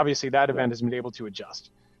GABF, and obviously that event has been able to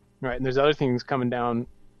adjust, right? And there's other things coming down,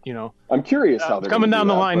 I'm curious how they're coming down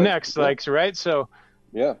the that, line but, next, right? So,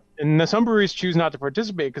 yeah. And some breweries choose not to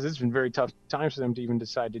participate because it's been very tough times for them to even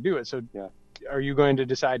decide to do it. So, are you going to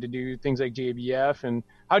decide to do things like GABF, and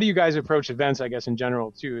how do you guys approach events, I guess, in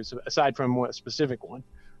general too, aside from a specific one?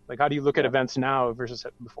 Like, how do you look at events now versus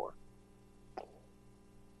before?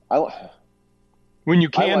 When you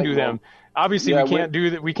can do them, obviously we can't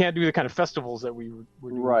do that. We can't do the kind of festivals that we were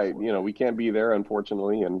doing. Right. Before. We can't be there,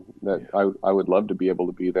 unfortunately, and that I would love to be able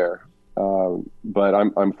to be there. But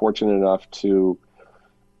I'm fortunate enough to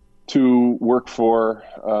work for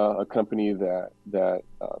a company that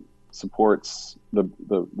supports the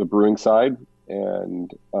brewing side.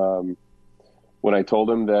 And when I told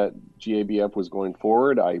him that GABF was going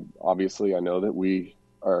forward, I know that we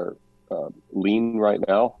are lean right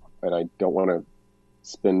now, and I don't want to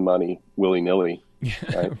spend money willy-nilly.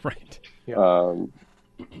 Right. Right. Yeah.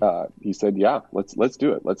 He said, "Yeah, let's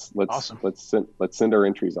do it. Let's send our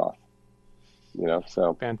entries off."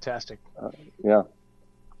 So fantastic. Yeah,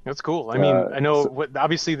 that's cool. I mean, I know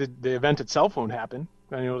obviously the event itself won't happen.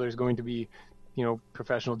 I know there's going to be,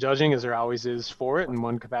 professional judging, as there always is for it, in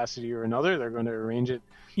one capacity or another. They're going to arrange it.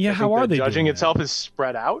 Yeah, how are they judging doing itself is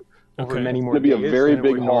spread out over many more days. It's going to be a very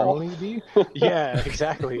big hall. Yeah,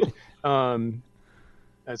 exactly.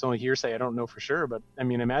 That's only hearsay. I don't know for sure, but I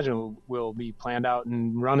mean, imagine will be planned out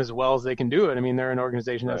and run as well as they can do it. I mean, they're an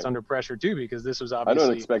organization that's under pressure too, because this was obviously. I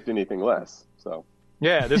don't expect anything less. So.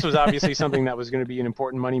 Yeah, this was obviously something that was going to be an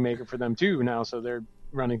important moneymaker for them too now. So they're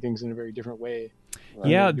running things in a very different way.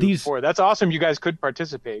 Yeah, that's awesome. You guys could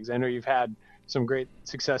participate, because I know you've had some great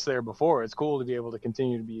success there before. It's cool to be able to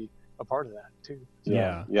continue to be a part of that too. So.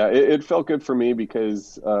 Yeah. It felt good for me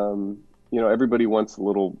because everybody wants a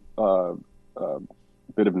little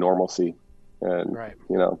bit of normalcy, and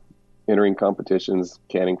entering competitions,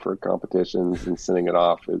 canning for competitions, and sending it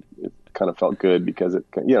off. It kind of felt good because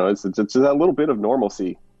it's a little bit of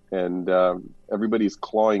normalcy, and everybody's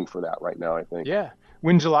clawing for that right now, I think. Yeah.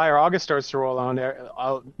 When July or August starts to roll on,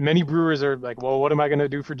 many brewers are like, well, what am I going to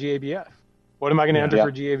do for GABF? What am I going to enter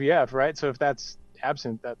for GABF, right? So if that's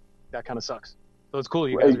absent, that kind of sucks. So it's cool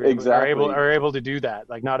you guys are able to do that.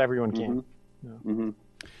 Like, not everyone can. Mm-hmm.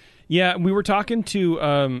 Yeah, we were talking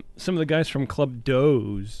to some of the guys from Club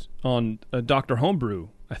Doze on Dr. Homebrew,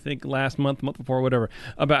 I think month before, whatever,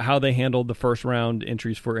 about how they handled the first round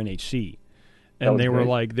entries for NHC. And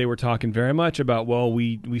they were talking very much about, well,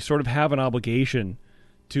 we sort of have an obligation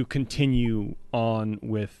to continue on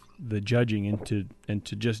with the judging and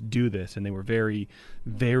to just do this. And they were very,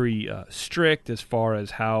 very strict as far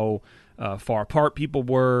as how far apart people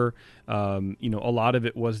were. A lot of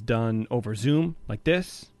it was done over Zoom like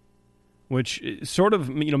this, which sort of,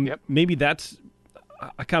 maybe that's,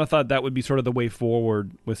 I kind of thought that would be sort of the way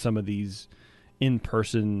forward with some of these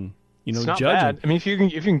in-person, it's not judging. Bad. I mean, if you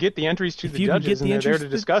can get the entries to the judges and they're there to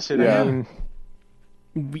discuss it, yeah. I mean,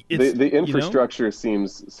 the infrastructure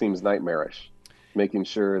seems nightmarish. Making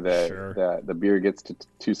sure that the beer gets to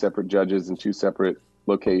two separate judges in two separate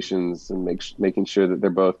locations, and making sure that they're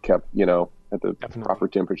both kept, at the proper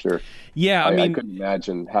temperature. Yeah, I mean, I couldn't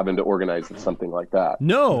imagine having to organize something like that.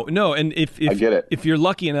 No, and if I get it. If you're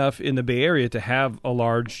lucky enough in the Bay Area to have a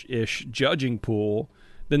large-ish judging pool,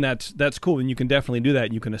 then that's cool. And you can definitely do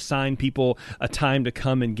that. You can assign people a time to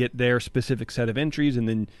come and get their specific set of entries, and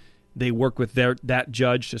then they work with that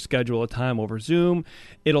judge to schedule a time over Zoom.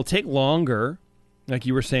 It'll take longer, like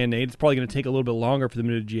you were saying, Nate. It's probably going to take a little bit longer for them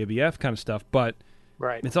to do GABF kind of stuff, but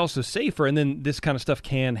it's also safer. And then this kind of stuff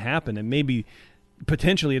can happen, and maybe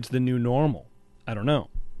potentially it's the new normal. I don't know.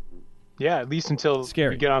 Yeah, at least until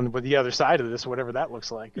we get on with the other side of this, whatever that looks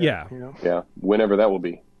like. Yeah, yeah, whenever that will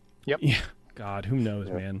be. Yep. Yeah. God, who knows,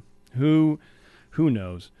 man? Who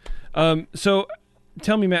knows? So,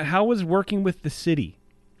 tell me, Matt, how was working with the city?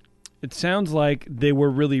 It sounds like they were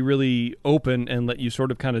really, really open and let you sort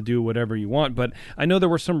of kind of do whatever you want. But I know there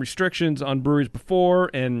were some restrictions on breweries before,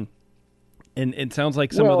 and And it sounds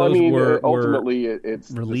like some of those were ultimately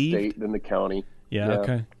it's relieved? the state, then the county.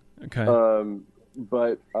 Yeah. Okay.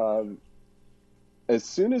 But as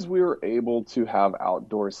soon as we were able to have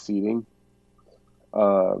outdoor seating,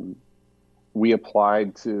 we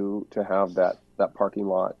applied to have that parking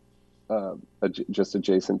lot just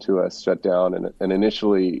adjacent to us shut down, and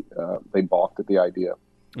initially they balked at the idea.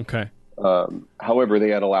 Okay. However, they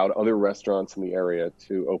had allowed other restaurants in the area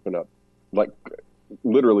to open up, like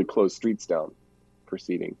literally close streets down for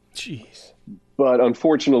seating. Jeez. But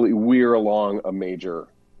unfortunately, we're along a major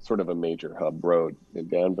hub road in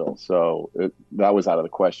Danville, so that was out of the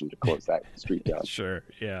question to close that street down. Sure.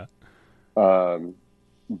 Yeah.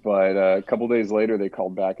 But a couple days later, they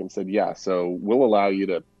called back and said, yeah, so we'll allow you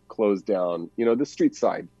to close down, the street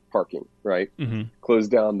side parking, right? Mm-hmm. Close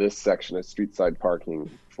down this section of street side parking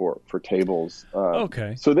for tables.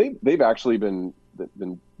 Okay. So they've actually been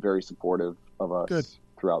very supportive of us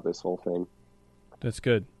throughout this whole thing. That's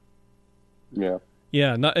good. Yeah.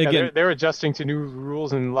 Yeah. Not again. They're adjusting to new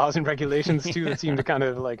rules and laws and regulations too that seem to kind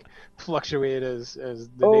of like fluctuate as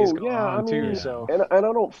the days go on too. So and I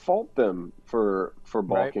don't fault them for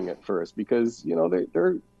balking at first, because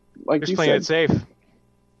they're like you playing said, it safe.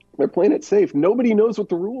 They're playing it safe. Nobody knows what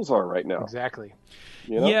the rules are right now. Exactly.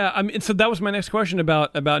 Yeah, I mean, so that was my next question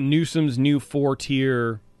about Newsom's new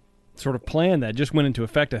 4-tier sort of plan that just went into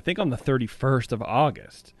effect, I think, on the 31st of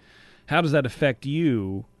August. How does that affect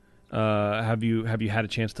you? Have you had a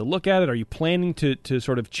chance to look at it? Are you planning to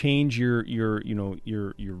sort of change your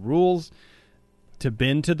rules to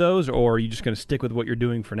bend to those, or are you just going to stick with what you're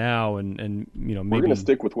doing for now? And maybe we're going to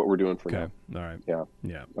stick with what we're doing for now. All right.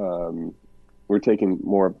 Yeah. We're taking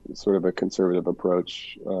more sort of a conservative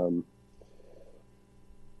approach.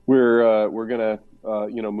 We're going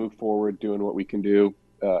to move forward doing what we can do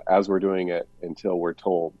as we're doing it until we're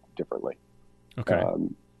told differently. Okay.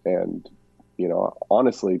 And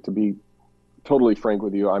honestly, to be totally frank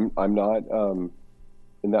with you, I'm not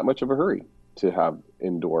in that much of a hurry to have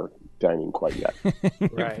indoor dining quite yet.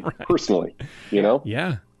 Right. Personally, know?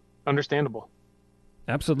 Yeah. Understandable.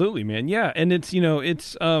 Absolutely, man. Yeah. And it's,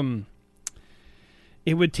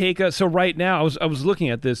 it would take us. So right now, I was looking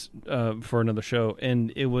at this for another show,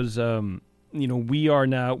 and it was, we are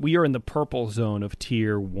in the purple zone of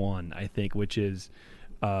tier 1, I think, which is,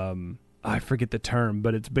 I forget the term,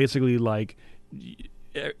 but it's basically like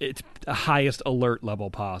it's the highest alert level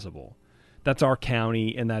possible. That's our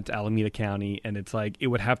county, and that's Alameda County, and it's like it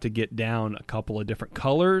would have to get down a couple of different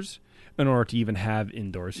colors in order to even have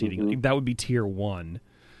indoor seating. Mm-hmm. That would be tier 1.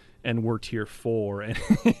 And we're tier 4, and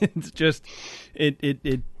it's just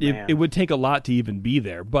it would take a lot to even be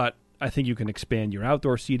there. But I think you can expand your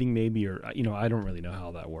outdoor seating, maybe, or I don't really know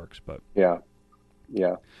how that works, but yeah,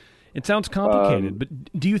 it sounds complicated.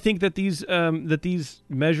 But do you think that these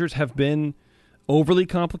measures have been overly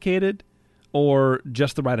complicated, or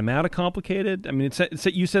just the right amount of complicated? I mean,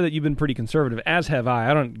 you said that you've been pretty conservative, as have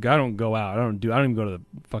I. I don't go out. I don't even go to the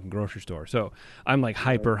fucking grocery store. So I'm like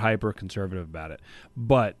hyper conservative about it,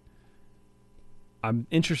 but I'm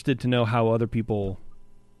interested to know how other people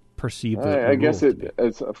perceive the I guess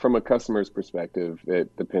it's from a customer's perspective.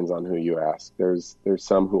 It depends on who you ask. There's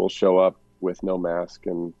some who will show up with no mask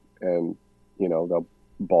and they'll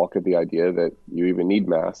balk at the idea that you even need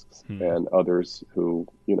masks, and others who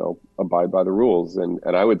abide by the rules. And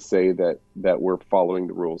I would say that we're following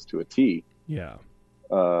the rules to a T. Yeah.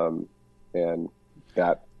 And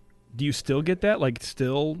that. Do you still get that? Like,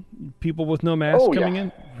 still people with no mask coming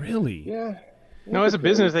in? Really? Yeah. No, as a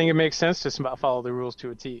business thing, it makes sense to follow the rules to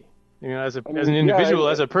a T. As an individual,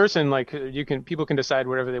 as a person, like people can decide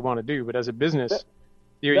whatever they want to do. But as a business,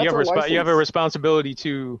 you have a responsibility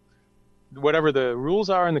to whatever the rules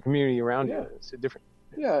are in the community around you. It's different.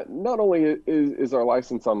 Yeah. Not only is our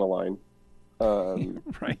license on the line,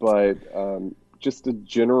 right, but just a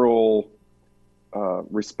general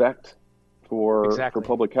respect for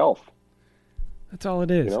public health. That's all it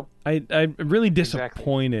is. I'm really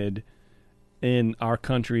disappointed in our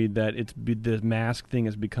country that the mask thing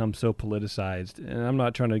has become so politicized. And I'm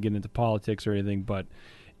not trying to get into politics or anything, but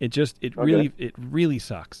it really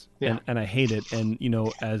sucks. Yeah. And I hate it. And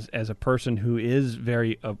as a person who is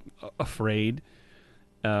very afraid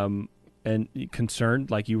and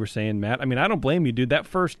concerned, like you were saying, Matt, I mean, I don't blame you, dude. That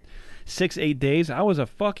first 6-8 days, I was a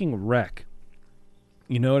fucking wreck.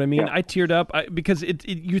 You know what I mean? Yeah. I teared up because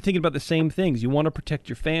you're thinking about the same things. You want to protect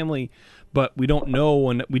your family, but we didn't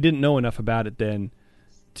know enough about it then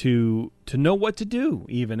to know what to do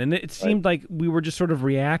even. And it seemed like we were just sort of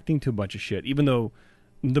reacting to a bunch of shit, even though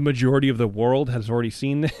the majority of the world has already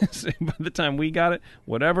seen this by the time we got it,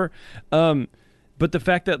 whatever. But the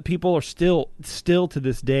fact that people are still to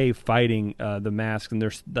this day fighting the mask, and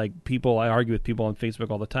there's like people, I argue with people on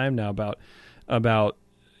Facebook all the time now about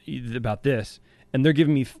this, and they're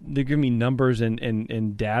giving me numbers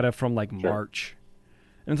and data from like March.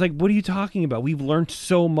 And it's like, what are you talking about? We've learned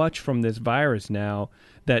so much from this virus now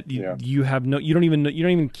that you don't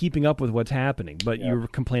even keeping up with what's happening, but you're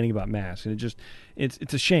complaining about masks, and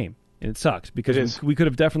it's a shame, and it sucks because we could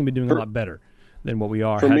have definitely been doing a lot better than what we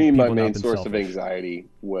are. For me, my main source of anxiety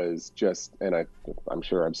was just, and I'm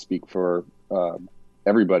sure I speak for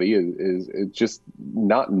everybody, is just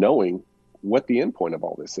not knowing what the end point of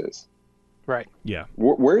all this is. Right. Yeah.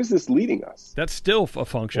 Where is this leading us? That's still a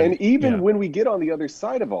function. And even when we get on the other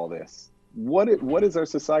side of all this, what does our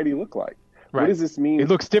society look like? Right. What does this mean? It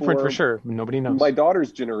looks different for sure. Nobody knows. My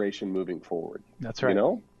daughter's generation moving forward. That's right. You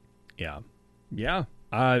know? Yeah. Yeah.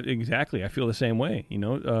 Exactly. I feel the same way. You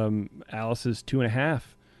know, Alice is 2.5,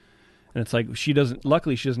 and it's like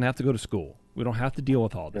luckily she doesn't have to go to school. We don't have to deal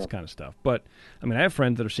with all this kind of stuff. But I mean, I have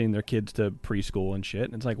friends that are sending their kids to preschool and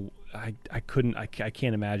shit, and it's like I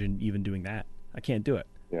can't imagine even doing that. I can't do it.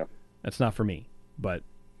 Yeah, that's not for me. But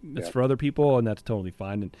it's for other people, and that's totally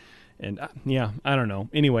fine. And I don't know.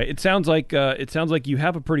 Anyway, it sounds like you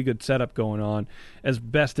have a pretty good setup going on, as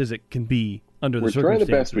best as it can be under the circumstances. We're trying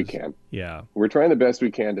the best we can. Yeah, we're trying the best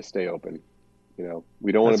we can to stay open. You know,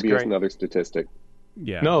 we don't want to be another statistic.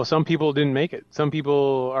 Yeah. No, some people didn't make it. Some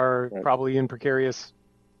people are probably in precarious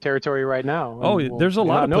territory right now. Oh, there's a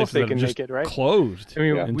lot of places that can make it, right? Closed. I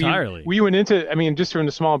mean, entirely. We went into, I mean, just from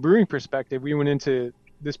the small brewing perspective, we went into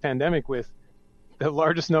this pandemic with the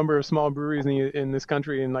largest number of small breweries in this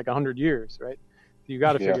country in like 100 years, right? You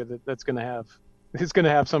got to figure that it's going to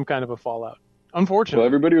have some kind of a fallout. Unfortunately. Well,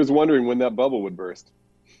 everybody was wondering when that bubble would burst.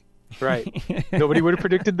 Right. Nobody would have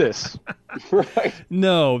predicted this. Right.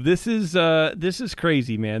 No, this is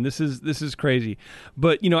crazy, man. This is crazy.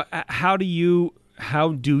 But, you know, how do you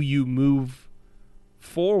move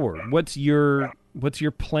forward? What's your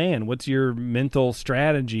plan? What's your mental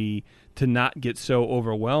strategy to not get so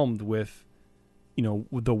overwhelmed with, you know,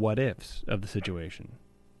 with the what ifs of the situation?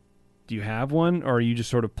 Do you have one, or are you just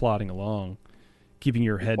sort of plodding along, keeping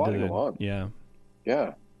your head to the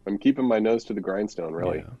Yeah. I'm keeping my nose to the grindstone,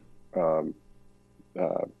 really. Yeah.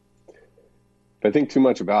 If I think too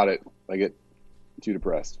much about it, I get too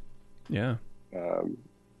depressed. Yeah.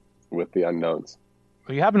 With the unknowns.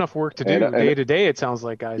 Well, you have enough work to do day to day, it sounds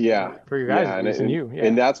like, guys. Yeah. For your guys,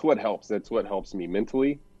 and that's what helps. That's what helps me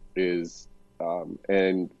mentally is,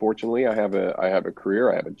 and fortunately I have a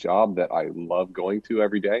career. I have a job that I love going to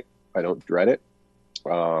every day. I don't dread it.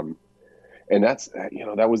 And that's, you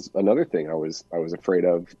know, that was another thing I was afraid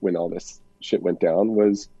of when all this shit went down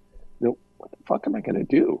was, you know, what the fuck am I going to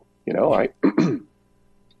do? You know, I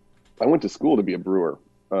went to school to be a brewer.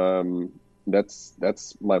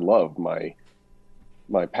 That's my love, my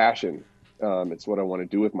passion. It's what I want to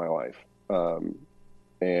do with my life.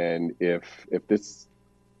 And if this,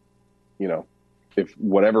 you know, if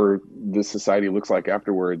whatever this society looks like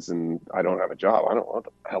afterwards and I don't have a job, I don't know what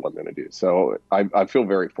the hell I'm going to do. So I feel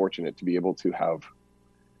very fortunate to be able to have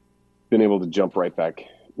been able to jump right back,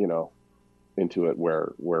 you know, into it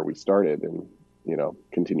where we started and, you know,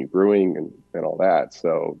 continue brewing and all that.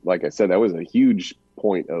 So like I said, that was a huge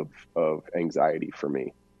point of anxiety for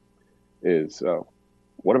me is,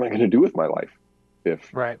 what am I going to do with my life?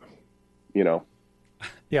 If, you know,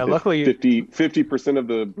 luckily 50% of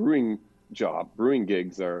the brewing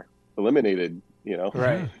gigs are eliminated, you know?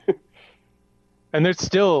 Right. And there's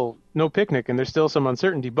still no picnic and there's still some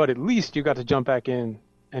uncertainty, but at least you got to jump back in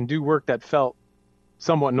and do work that felt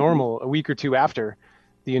somewhat normal a week or two after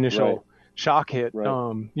the initial shock hit.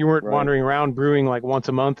 You weren't wandering around brewing like once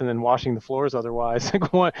a month and then washing the floors otherwise,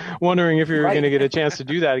 like wondering if you're going to get a chance to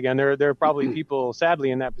do that again. There are probably people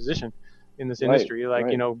sadly in that position in this industry, like,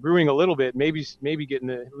 you know, brewing a little bit, maybe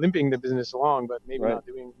limping the business along, but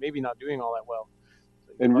maybe not doing all that well.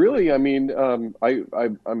 So and really, I mean, I'm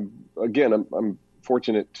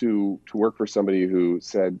fortunate to work for somebody who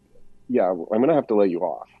said, yeah, I'm going to have to lay you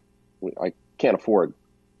off. I can't afford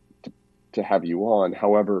to have you on.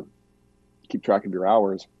 However, keep track of your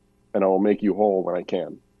hours and I will make you whole when I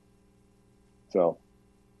can. So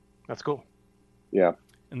that's cool. Yeah.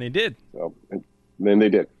 And they did. So and then they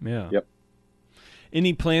did. Yeah. Yep.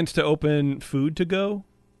 Any plans to open food to go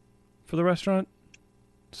for the restaurant?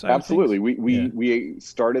 Absolutely. We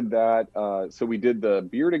started that. So we did the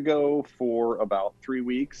beer to go for about 3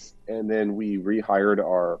 weeks, and then we rehired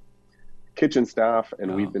our kitchen staff,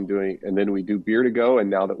 and we've been doing, and then we do beer to go. And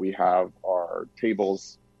now that we have our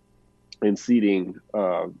tables and seating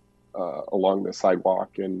along the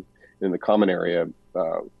sidewalk and in the common area,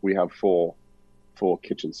 we have full full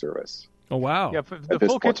kitchen service. Oh wow! Yeah, the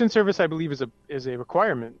full kitchen service, I believe, is a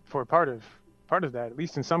requirement for part of that, at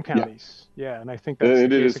least in some counties. Yeah, and I think that's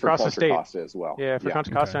it is across for the state. Contra Costa as well. Yeah, for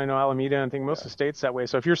Contra Costa, I know Alameda, and I think most of the states that way.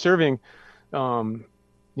 So if you're serving,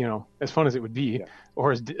 as fun as it would be,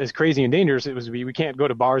 or as crazy and dangerous it would be, we can't go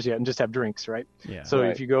to bars yet and just have drinks, right? Yeah. So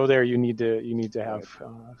if you go there, you need to have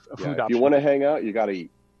a food option. If you want to hang out, you got to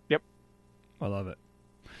eat. Yep. I love it.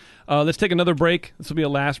 Let's take another break. This will be a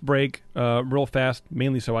last break, real fast,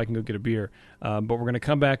 mainly so I can go get a beer. But we're going to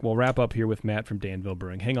come back. We'll wrap up here with Matt from Danville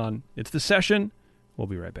Brewing. Hang on. It's The Session. We'll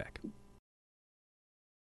be right back.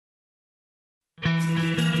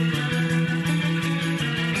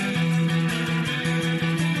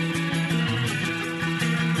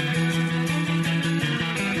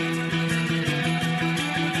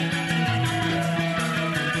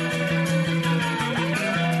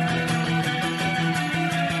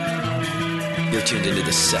 You're tuned into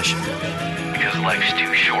The Session. Because life's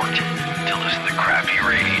too short to listen to crappy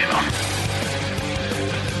radio.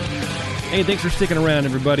 Hey, thanks for sticking around,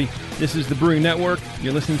 everybody. This is the Brewing Network.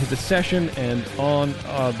 You're listening to The Session, and on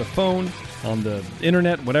the phone, on the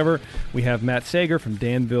internet, whatever, we have Matt Sager from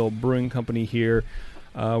Danville Brewing Company here.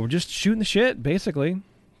 We're just shooting the shit, basically,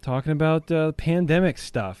 talking about pandemic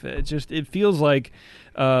stuff. It feels like,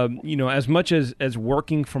 as much as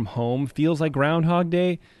working from home feels like Groundhog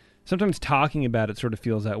Day, sometimes talking about it sort of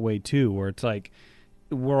feels that way too, where it's like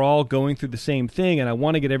we're all going through the same thing, and I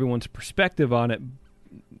want to get everyone's perspective on it.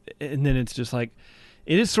 And then it's just like,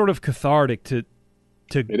 it is sort of cathartic to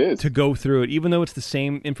go through it, even though it's the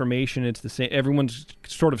same information. It's the same. Everyone's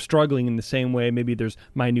sort of struggling in the same way. Maybe there's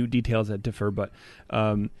minute details that differ, but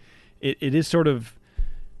it is sort of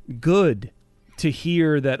good to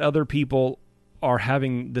hear that other people are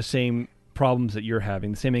having the same problems that you're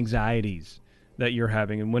having, the same anxieties that you're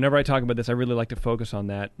having. And whenever I talk about this, I really like to focus on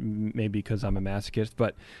that, maybe because I'm a masochist,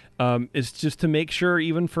 but it's just to make sure,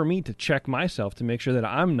 even for me, to check myself, to make sure that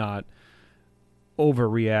I'm not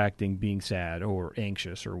overreacting, being sad or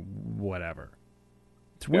anxious or whatever.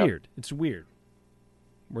 It's weird. It's weird.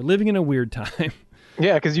 We're living in a weird time.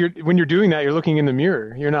 Yeah, because when you're doing that, you're looking in the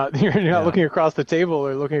mirror. You're not looking across the table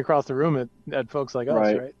or looking across the room at folks like us,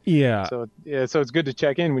 right? Yeah. So it's good to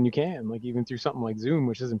check in when you can, like even through something like Zoom,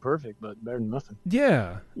 which isn't perfect, but better than nothing.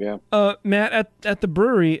 Yeah. Yeah. Matt, at the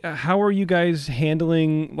brewery, how are you guys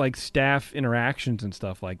handling like staff interactions and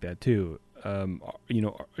stuff like that too? Do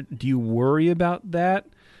you worry about that?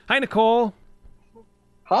 Hi, Nicole.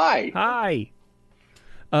 Hi. Hi.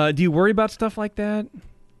 Do you worry about stuff like that?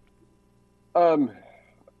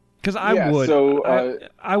 Because I would. So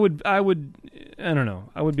I would. I don't know.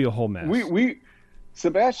 I would be a whole mess.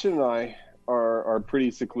 Sebastian and I are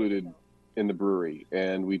pretty secluded in the brewery,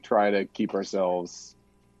 and we try to keep ourselves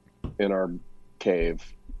in our cave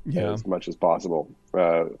as much as possible.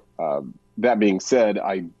 That being said,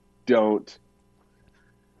 I don't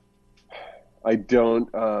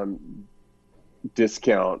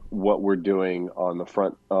discount what we're doing in the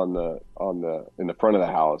front of the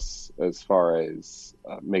house, as far as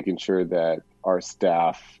making sure that our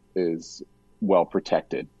staff is well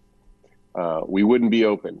protected. We wouldn't be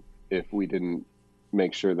open if we didn't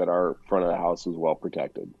make sure that our front of the house was well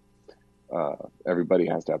protected. Everybody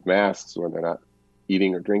has to have masks when they're not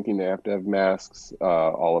eating or drinking. They have to have masks.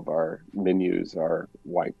 All of our menus are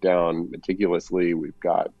wiped down meticulously. We've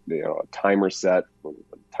got a timer set. When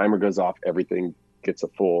the timer goes off, everything gets a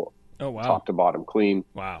full top to bottom clean.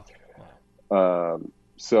 Wow.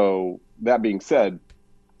 So that being said,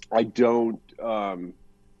 I don't,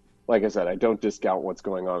 like I said, I don't discount what's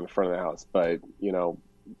going on in the front of the house, but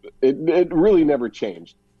it really never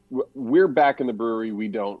changed. We're back in the brewery. We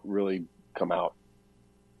don't really come out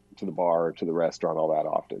to the bar or to the restaurant all that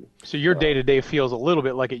often. So your day-to-day feels a little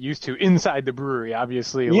bit like it used to inside the brewery,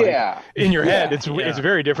 obviously. Like in your head, it's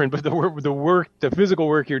very different, but the physical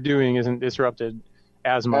work you're doing isn't disrupted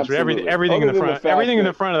as much. Absolutely. Everything in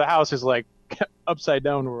the front of the house is like upside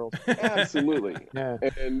down world. Absolutely. Yeah.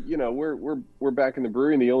 And we're back in the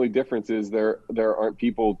brewery, and the only difference is there aren't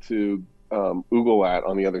people to oogle at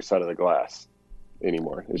on the other side of the glass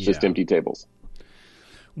anymore. It's just empty tables.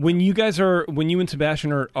 When you and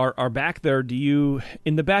Sebastian are back there, do you,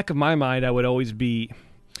 in the back of my mind, I would always be,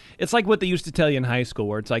 it's like what they used to tell you in high school,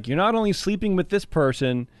 where it's like, you're not only sleeping with this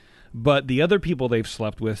person, but the other people they've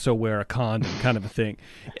slept with, so wear a condom, kind of a thing.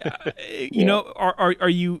 Are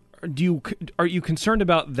you concerned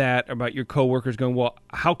about that, about your coworkers going, well,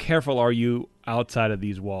 how careful are you outside of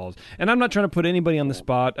these walls? And I'm not trying to put anybody on the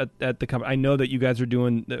spot at the company. I know that you guys are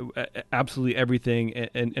doing absolutely everything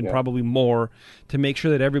and probably more to make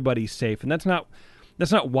sure that everybody's safe. And that's not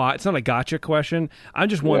why, it's not a gotcha question. I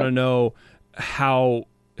just want to know, how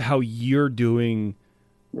you're doing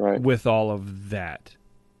with all of that.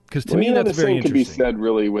 Because to me, the that's very same interesting. Could be said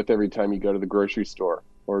really with every time you go to the grocery store,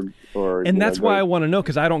 and that's why I want to know,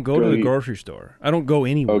 because I don't go to the grocery store. I don't go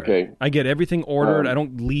anywhere. Okay. I get everything ordered. I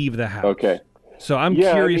don't leave the house. Okay. So I'm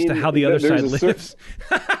curious to how the other side lives.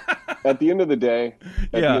 At the end of the day,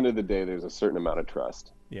 there's a certain amount of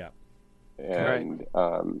trust. Yeah. And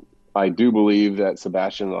I do believe that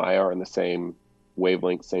Sebastian and I are on the same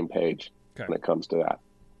wavelength, same page when it comes to that.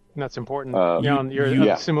 And that's important. You're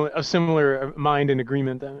of similar mind and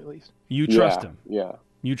agreement then, at least. You trust him. Yeah.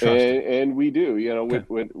 You trust him. And we do.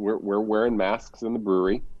 We're wearing masks in the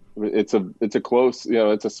brewery. It's a close,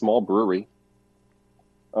 it's a small brewery.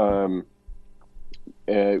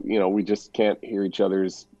 We just can't hear each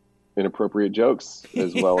other's inappropriate jokes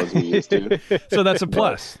as well as we used to. So that's a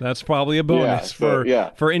plus. That's probably a bonus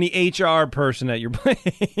for any HR person at your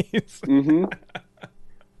place. Mm-hmm.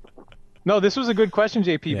 No, this was a good question,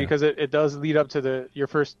 JP, because it does lead up to your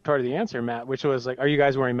first part of the answer, Matt, which was like, are you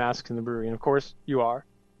guys wearing masks in the brewery? And of course you are,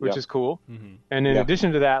 which is cool. Mm-hmm. And in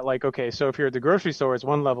addition to that, so if you're at the grocery store, it's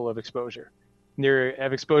one level of exposure. You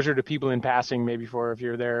have exposure to people in passing, maybe if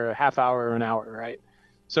you're there a half hour or an hour, right?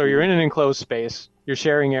 So you're in an enclosed space, you're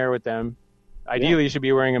sharing air with them. Ideally, you should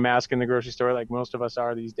be wearing a mask in the grocery store, like most of us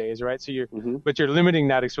are these days, right? So but you're limiting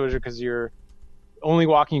that exposure because you're only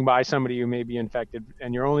walking by somebody who may be infected,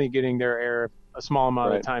 and you're only getting their air a small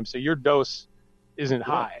amount of time. So your dose isn't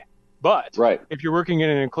high. But if you're working in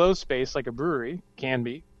an enclosed space like a brewery can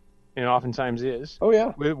be, and oftentimes is,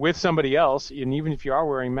 with somebody else, and even if you are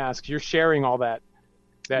wearing masks, you're sharing all that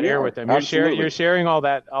air with them. You're sharing all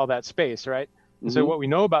that space, right? And so what we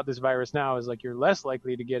know about this virus now is you're less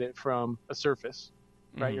likely to get it from a surface,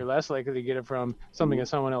 right? Mm-hmm. You're less likely to get it from something that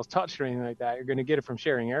someone else touched or anything like that. You're going to get it from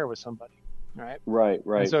sharing air with somebody. Right.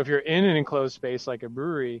 And so if you're in an enclosed space like a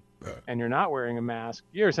brewery and you're not wearing a mask,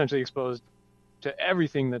 you're essentially exposed to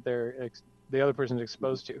everything that the other person's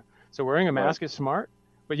exposed to. So wearing a mask is smart,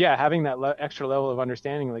 but having that extra level of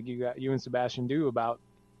understanding, like you and Sebastian do, about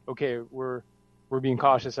we're being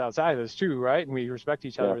cautious outside of this too, right? And we respect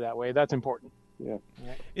each other that way. That's important. Yeah.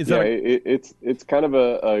 It's kind of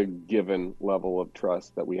a given level of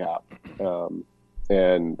trust that we have.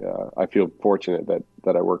 And I feel fortunate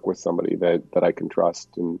that I work with somebody that I can trust,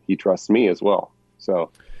 and he trusts me as well. So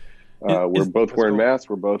we're both wearing masks.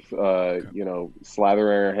 We're both,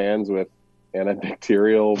 slathering our hands with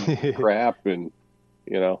antibacterial crap, and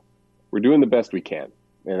we're doing the best we can.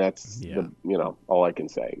 And that's all I can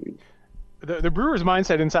say. The brewer's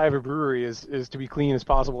mindset inside of a brewery is to be clean as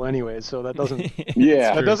possible, anyways. So that doesn't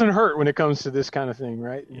that doesn't hurt when it comes to this kind of thing,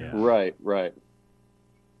 right? Yeah. Right.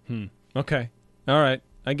 Okay. All right,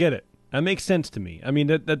 I get it. That makes sense to me. I mean,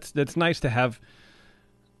 that's nice to have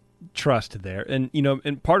trust there, and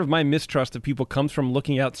and part of my mistrust of people comes from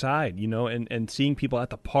looking outside, and seeing people at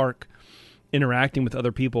the park interacting with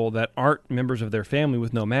other people that aren't members of their family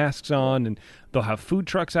with no masks on, and they'll have food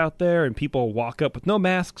trucks out there, and people walk up with no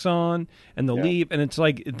masks on, and they'll leave, and it's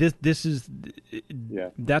like this is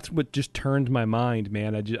that's what just turned my mind,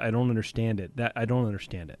 man. I don't understand it. I don't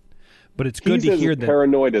understand it, but it's good to hear that.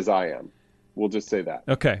 Paranoid as I am. We'll just say that.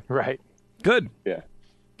 Okay. Right. Good. Yeah.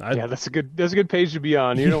 That's a good page to be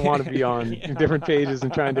on. You don't want to be on different pages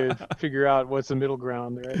and trying to figure out what's the middle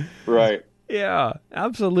ground, right? Right. Yeah,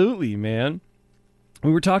 absolutely, man.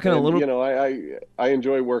 We were talking a little. I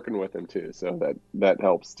enjoy working with him too, so that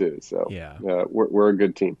helps too. So we're a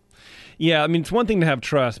good team. Yeah, I mean, it's one thing to have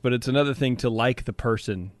trust, but it's another thing to like the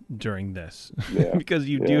person during this, because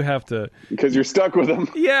you do have to. Because you're stuck with them.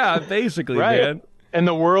 Yeah, basically, man. And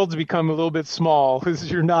the world's become a little bit small because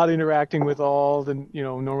you're not interacting with all the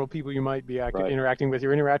normal people you might be interacting with.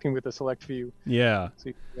 You're interacting with a select few. Yeah.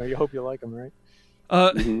 So you hope you like them, right?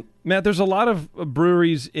 Matt, there's a lot of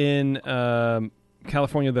breweries in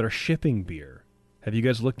California that are shipping beer. Have you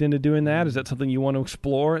guys looked into doing that? Is that something you want to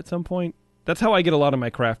explore at some point? That's how I get a lot of my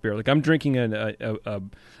craft beer. Like I'm drinking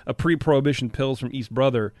a pre-prohibition Pils from East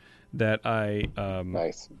Brother that I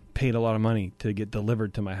paid a lot of money to get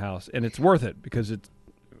delivered to my house, and it's worth it because it's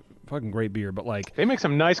fucking great beer. But they make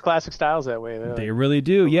some nice classic styles that way. They really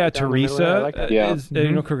do. Yeah, Teresa, is,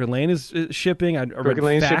 Crooked Lane is shipping. I read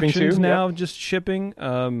Lane's Factions shipping too. now just shipping.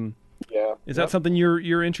 Is that something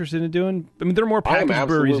you're interested in doing? I mean, there are more packaged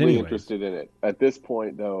breweries anyway. I'm absolutely interested in it. At this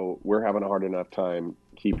point, though, we're having a hard enough time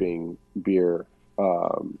keeping beer.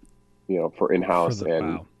 For in-house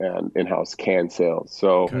and in-house can sales.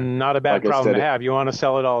 So not a bad problem to have. You want to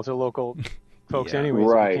sell it all to local folks anyways,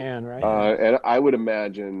 right. If you can, right? And I would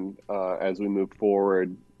imagine as we move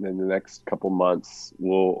forward in the next couple months,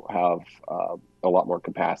 we'll have a lot more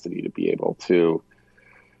capacity to be able to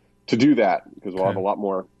to do that, because we'll have a lot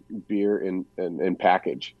more beer in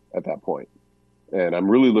package at that point. And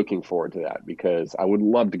I'm really looking forward to that, because I would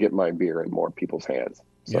love to get my beer in more people's hands.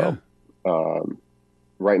 So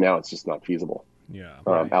right now it's just not feasible. Yeah.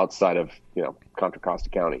 Outside of, Contra Costa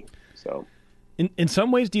County. So in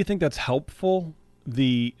some ways, do you think that's helpful?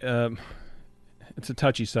 It's a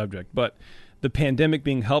touchy subject, but the pandemic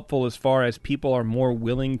being helpful as far as people are more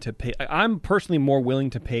willing to pay. I'm personally more willing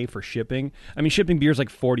to pay for shipping. I mean, shipping beer is like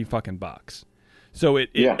 $40. So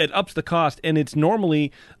it ups the cost, and it's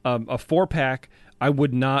normally a 4-pack. I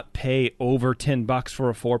would not pay over $10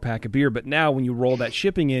 for a 4-pack of beer, but now when you roll that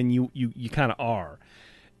shipping in, you kind of are,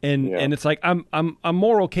 and it's like I'm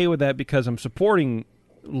more okay with that, because I'm supporting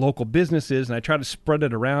local businesses and I try to spread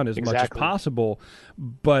it around as much as possible.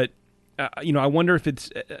 But I wonder if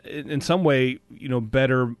it's in some way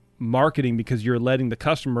better marketing, because you're letting the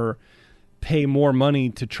customer pay more money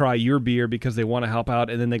to try your beer because they want to help out,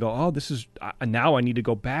 and then they go, oh, this is now I need to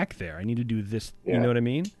go back there. I need to do this. You know what I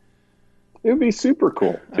mean? It would be super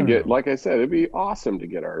cool to get, like I said, it'd be awesome to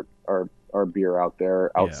get our beer out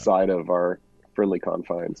there outside of our friendly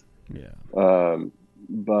confines. Yeah.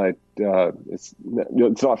 But it's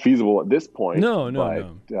not feasible at this point. No.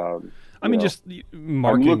 I mean, just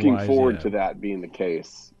marketing. I'm looking forward to that being the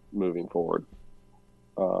case moving forward.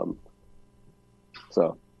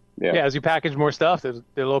 So. Yeah. As you package more stuff,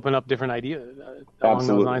 they'll open up different ideas along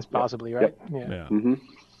those lines, possibly, right? Yeah. Mm-hmm.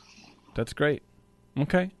 That's great.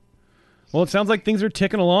 Okay. Well, it sounds like things are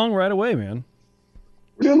ticking along right away, man.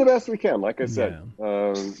 We're doing the best we can, like I said.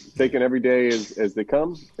 Taking every day as they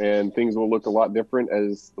come, and things will look a lot different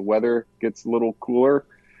as the weather gets a little cooler.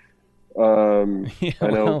 I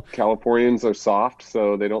know Californians are soft,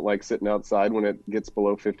 so they don't like sitting outside when it gets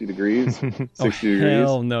below 50 degrees, 60 degrees.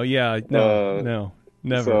 Hell no, no.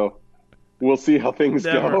 Never. So we'll see how things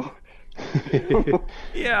go. They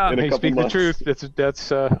speak the truth.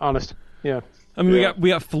 That's honest. Yeah. I mean, we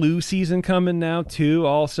got flu season coming now too,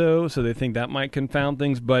 also, so they think that might confound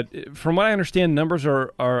things. But from what I understand, numbers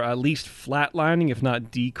are at least flatlining, if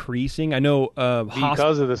not decreasing. I know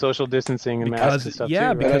because of the social distancing and masks and stuff.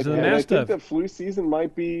 Yeah, too, because of the mask stuff. I think that flu season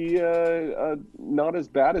might be not as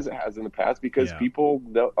bad as it has in the past, because people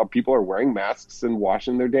are wearing masks and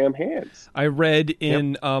washing their damn hands. I read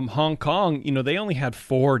in Hong Kong, they only had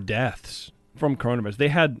 4 deaths from coronavirus. They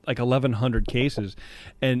had like 1,100 cases,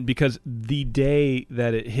 and because the day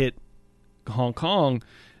that it hit Hong Kong,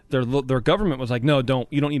 their government was like, no,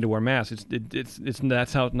 you don't need to wear masks. That's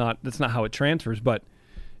not how it transfers. But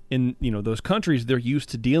in those countries, they're used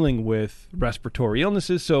to dealing with respiratory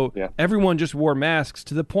illnesses, so everyone just wore masks,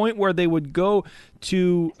 to the point where they would go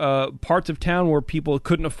to parts of town where people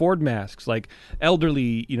couldn't afford masks, like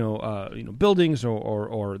elderly buildings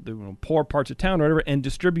or the poor parts of town or whatever, and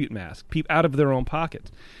distribute masks out of their own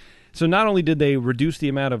pockets. So not only did they reduce the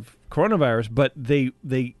amount of coronavirus, but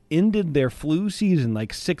they ended their flu season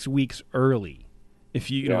like 6 weeks early,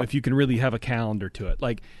 if you can really have a calendar to it.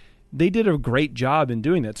 Like, they did a great job in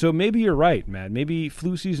doing that. So maybe you're right, man. Maybe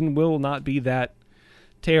flu season will not be that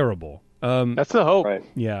terrible. That's the hope. Right.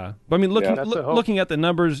 Yeah. But I mean, looking at the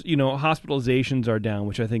numbers, hospitalizations are down,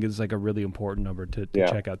 which I think is like a really important number to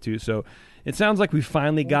check out too. So it sounds like we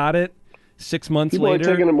finally got it 6 months later. People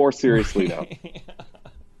are taking it more seriously now.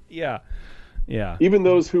 Yeah. Even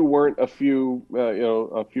those who weren't a few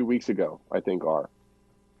weeks ago, I think are.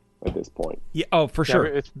 At this point. Yeah. Oh, for sure.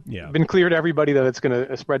 It's been clear to everybody that it's going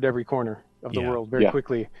to spread to every corner of the world very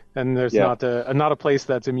quickly, and there's not a place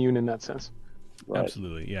that's immune in that sense. Right.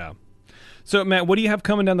 Absolutely. Yeah. So, Matt, what do you have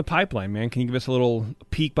coming down the pipeline, man? Can you give us a little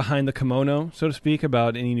peek behind the kimono, so to speak,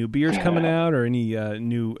 about any new beers coming out, or any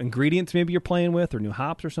new ingredients maybe you're playing with, or new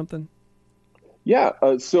hops or something? Yeah.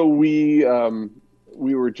 So we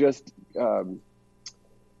were just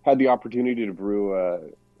had the opportunity to brew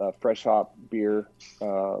a fresh hop beer.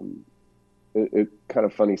 It kind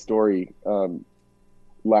of funny story.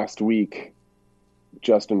 Last week,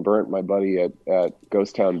 Justin Burnt, my buddy at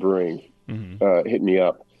Ghost Town Brewing, hit me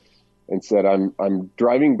up and said, I'm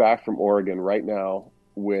driving back from Oregon right now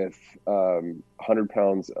with 100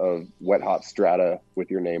 pounds of wet hop strata with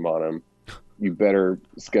your name on them. You better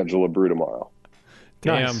schedule a brew tomorrow.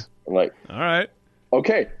 Damn. Nice. I'm like, all right,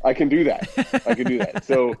 okay, I can do that.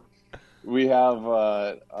 So we have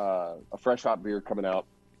a fresh hop beer coming out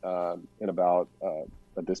in about,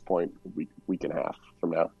 at this point, a week and a half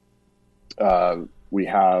from now. We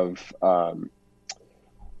have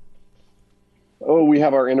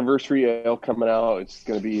our anniversary ale coming out. It's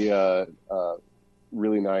going to be a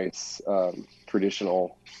really nice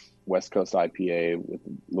traditional West Coast IPA with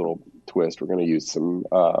a little twist. We're going to use some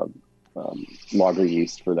lager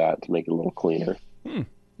yeast for that to make it a little cleaner.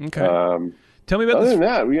 Okay. Tell me about other this. than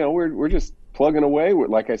that, we're just plugging away.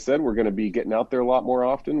 Like I said, we're going to be getting out there a lot more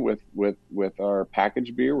often with our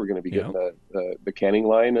packaged beer. We're going to be getting the canning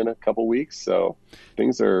line in a couple weeks, so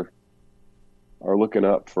things are looking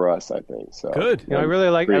up for us, I think. So good. I really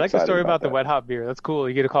like the story about the wet hop beer. That's cool.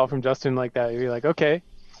 You get a call from Justin like that. You're like, okay,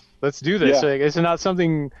 let's do this. Yeah. Like, it's not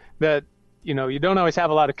something that you don't always have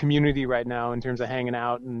a lot of community right now in terms of hanging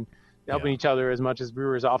out and helping each other as much as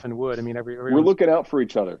brewers often would. I mean, we're looking out for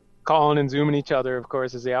each other. Calling and zooming each other, of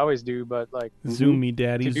course, as they always do, but like zoom me,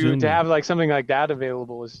 daddy. To have like something like that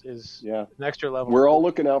available is an extra level. We're all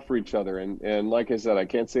looking out for each other, and like I said, I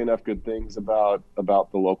can't say enough good things about the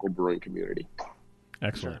local brewing community.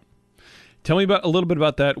 Excellent. Tell me a little bit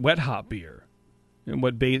about that wet hop beer. And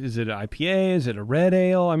what base is it? An IPA? Is it a red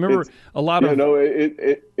ale? I remember a lot of. No,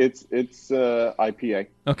 it's IPA.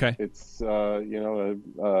 Okay. It's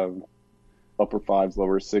upper 5s,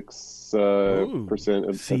 lower 6%.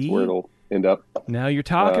 That's where it'll end up. Now you're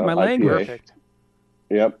talking my language. Perfect.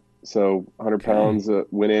 Yep. So 100 pounds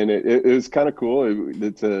went in. It was kind of cool.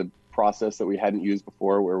 It's a process that we hadn't used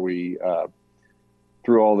before, where we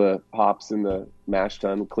threw all the hops in the mash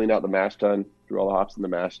tun, cleaned out the mash tun, threw all the hops in the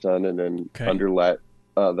mash tun, and then underlet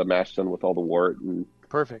the mash tun with all the wort, and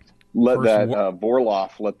perfect. Let the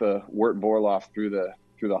wort vorloff through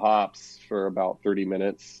the hops for about 30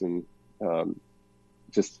 minutes, and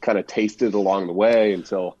just kind of tasted along the way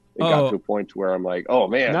until it got to a point where I'm like, oh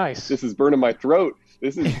man, nice. This is burning my throat.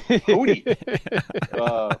 This is Cody.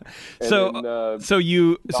 So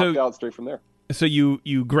you knocked out straight from there. So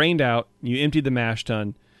you grained out, you emptied the mash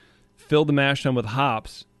tun, filled the mash tun with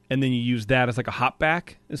hops, and then you used that as like a hop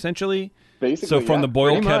back, essentially. Basically, so from the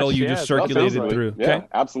boil kettle, you just circulated through. Yeah, okay?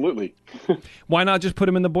 Absolutely. Why not just put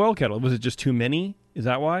them in the boil kettle? Was it just too many? Is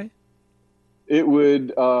that why? It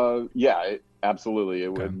would, absolutely.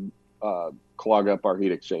 It would clog up our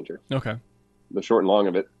heat exchanger. Okay. The short and long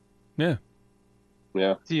of it. Yeah.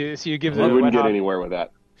 So you give we wouldn't get anywhere with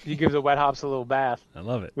that. You give the wet hops a little bath. I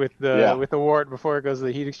love it. With the wort before it goes to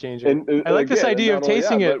the heat exchanger. And I like this idea of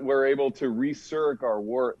tasting it. But we're able to recirc our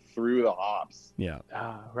wort through the hops. Yeah.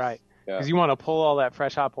 Right. Because you want to pull all that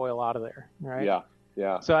fresh hop oil out of there, right? Yeah.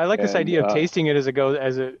 Yeah. So I like this idea of tasting it as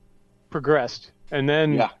it progressed, and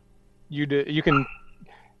then you can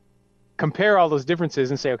compare all those differences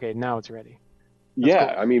and say, okay, now it's ready.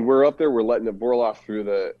 That's cool. I mean, we're up there. We're letting it boil off through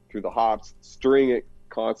the hops, stirring it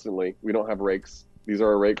constantly. We don't have rakes. These are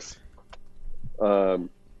our rakes. And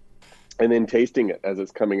then tasting it as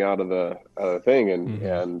it's coming out of the thing,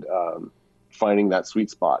 and finding that sweet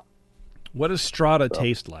spot. What does strata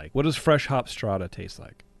taste like? What does fresh hop strata taste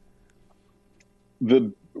like?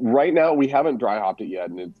 Right now we haven't dry hopped it yet,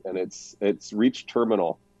 and it's reached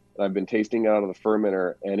terminal. I've been tasting out of the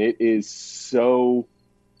fermenter, and it is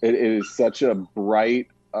such a bright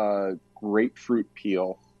grapefruit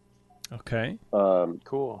peel. Okay.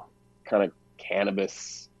 Cool. Kind of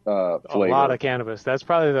cannabis flavor. A lot of cannabis. That's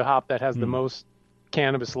probably the hop that has the most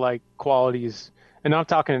cannabis-like qualities. And I'm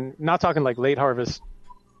not talking like late harvest,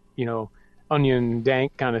 onion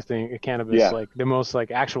dank kind of thing. Cannabis, like the most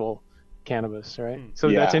like actual cannabis, right? So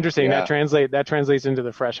that's interesting. Yeah. That translates into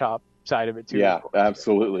the fresh hop side of it too. Yeah,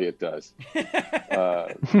 absolutely, it does.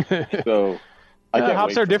 So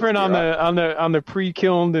hops are different on the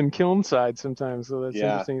pre-kilned and kiln side sometimes. So that's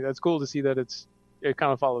interesting. That's cool to see that it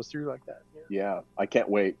kind of follows through like that. Yeah, I can't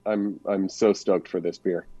wait. I'm so stoked for this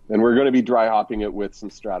beer, and we're going to be dry hopping it with some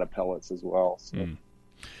strata pellets as well. So.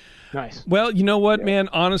 Nice. Well, you know what, man?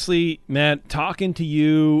 Honestly, Matt, talking to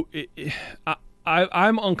you,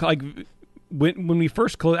 I'm on like when we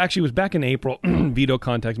first closed. Actually, it was back in April. Vito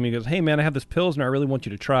contacted me. He goes, "Hey, man, I have this Pilsner. I really want you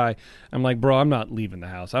to try." I'm like, "Bro, I'm not leaving the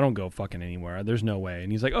house. I don't go fucking anywhere. There's no way."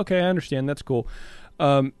 And he's like, "Okay, I understand. That's cool."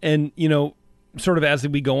 And sort of as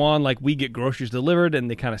we go on, like we get groceries delivered and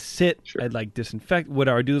they kind of sit. Sure. I'd like disinfect.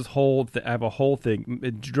 Whatever. I do this I have a whole thing.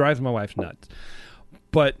 It drives my wife nuts.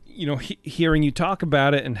 But hearing you talk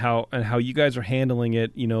about it and how you guys are handling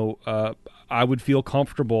it, I would feel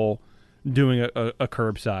comfortable doing a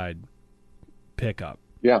curbside pickup.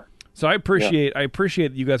 Yeah. So I appreciate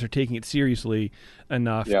that you guys are taking it seriously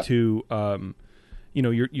enough to,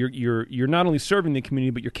 you're not only serving the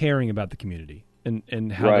community, but you're caring about the community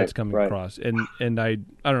and how that's coming across. And I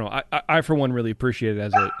don't know. I for one really appreciate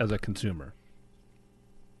it as a consumer.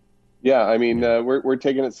 Yeah, I mean, we're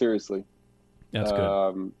taking it seriously. That's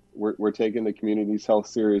good. We're taking the community's health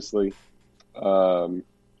seriously, and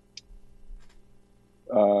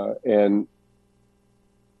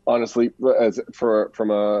honestly,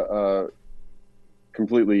 from a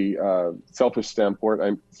completely selfish standpoint,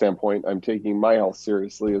 I'm taking my health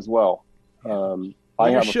seriously as well. I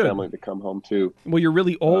you have should. a family to come home to. Well, you're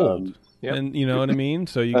really old, and you know what I mean.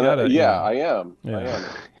 So you gotta. I am. Yeah.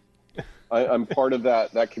 I am. I'm part of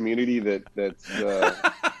that community that's.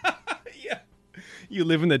 Yeah. You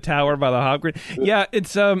live in the tower by the Hopgrid. Yeah,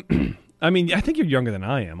 it's. I mean, I think you're younger than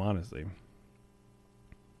I am, honestly.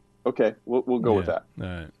 Okay, we'll go with that. All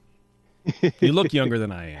right. You look younger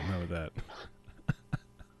than I am. How about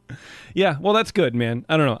that? Yeah, well, that's good, man.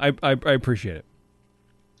 I don't know. I appreciate it.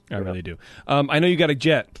 I really do. I know you got a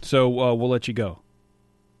jet, so we'll let you go.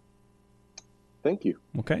 Thank you.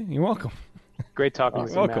 Okay, you're welcome. Great talking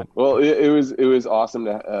with you, welcome. Matt. Well, it was awesome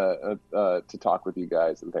to talk with you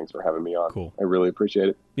guys, and thanks for having me on. Cool. I really appreciate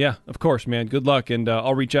it. Yeah, of course, man. Good luck, and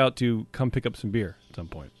I'll reach out to come pick up some beer at some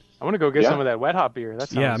point. I want to go get some of that wet hot beer. That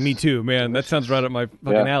sounds me too, man. That sounds right up my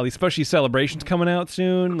fucking alley. Especially Celebration's coming out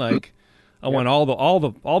soon. Like, I want all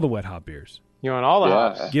the wet hot beers. You want all the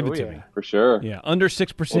hops? Give it to me for sure. Yeah, under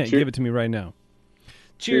 6%. Well, give it to me right now.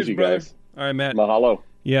 Cheers, you brother. guys. All right, Matt. Mahalo.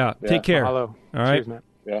 Yeah, take care. Mahalo. All right. Cheers, Matt.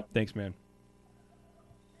 Yeah. Thanks, man.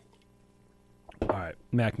 All right,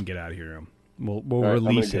 Matt can get out of here. We'll right,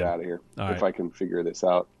 release him. him. Get out of here All if right. I can figure this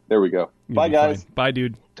out. There we go. You'll Bye, be guys. fine. Bye,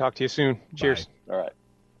 dude. Talk to you soon. Cheers. All right.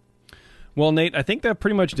 Well, Nate, I think that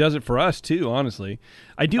pretty much does it for us too. Honestly,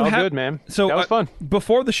 I do. Good, man. So that was fun.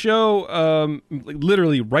 Before the show,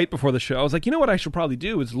 literally right before the show, I was like, you know what I should probably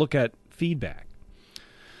do is look at feedback.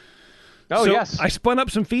 Oh, so yes. I spun up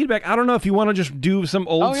some feedback. I don't know if you want to just do some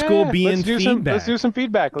old school BN feedback. Let's do some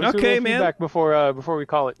feedback. Let's do man. feedback before we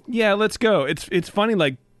call it. Yeah, let's go. It's funny,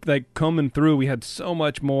 like combing through, we had so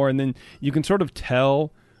much more, and then you can sort of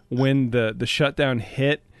tell when the shutdown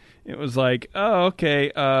hit. It was like, oh,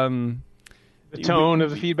 okay. The tone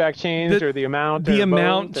of the feedback changed, or the amount. The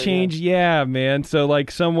amount changed, yeah, man. So like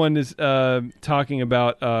someone is talking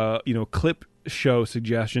about clip show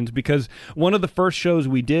suggestions, because one of the first shows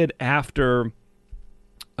we did after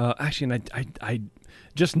and I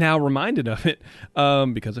just now reminded of it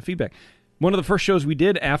because of feedback. One of the first shows we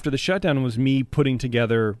did after the shutdown was me putting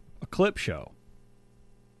together a clip show.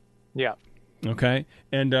 Yeah. Okay,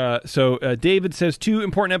 and so David says 2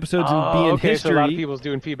 important episodes in BN history. So a lot of people's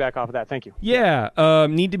doing feedback off of that. Thank you. Yeah,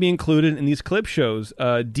 need to be included in these clip shows.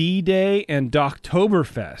 D-Day and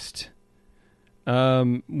Doctoberfest,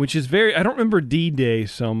 which is very... I don't remember D-Day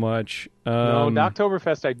so much. No,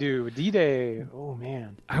 Doctoberfest I do. D-Day, oh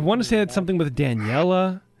man. I want to say it's something with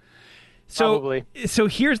Daniela. Probably. So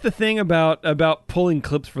here's the thing about pulling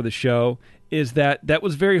clips for the show is that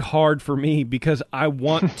was very hard for me, because I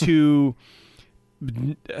want to...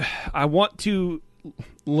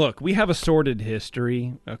 look, we have a sordid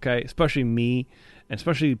history, okay? Especially me, and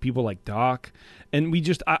especially people like Doc. And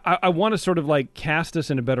I want to sort of like cast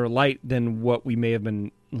us in a better light than what we may have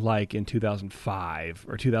been like in 2005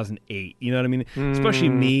 or 2008. You know what I mean? Especially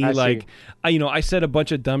me. I said a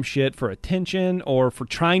bunch of dumb shit for attention, or for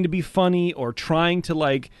trying to be funny, or trying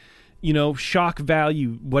to shock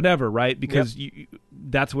value, whatever, right? Because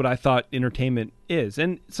that's what I thought entertainment is.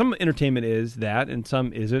 And some entertainment is that, and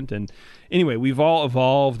some isn't. And anyway, we've all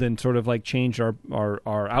evolved and sort of like changed our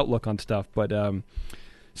outlook on stuff. But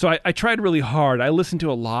so I tried really hard. I listened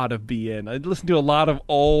to a lot of BN. I listened to a lot of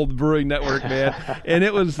old Brewing Network, man. And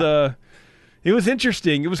it was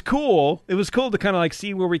interesting. It was cool. It was cool to kind of like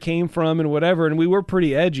see where we came from and whatever. And we were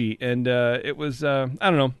pretty edgy. And it was, I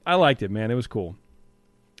don't know. I liked it, man. It was cool.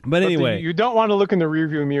 But anyway, you don't want to look in the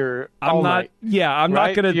rearview mirror. I'm not. Night, yeah, I'm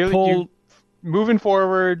right? not going to pull. Moving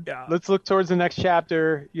forward, let's look towards the next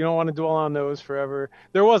chapter. You don't want to dwell on those forever.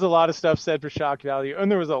 There was a lot of stuff said for shock value,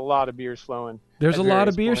 and there was a lot of beers flowing. There's a lot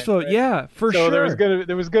of beers flowing. Right? Yeah, for sure. So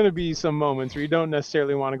there was gonna be some moments where you don't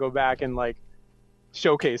necessarily want to go back and like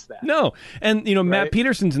showcase that. No, and Matt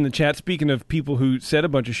Peterson's in the chat. Speaking of people who said a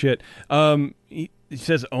bunch of shit, he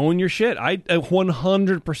says, own your shit. I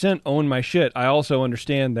 100% own my shit. I also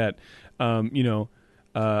understand that, I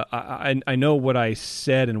know what I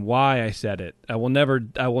said and why I said it. I will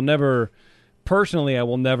never personally, I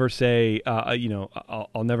will never say,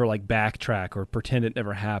 I'll never like backtrack or pretend it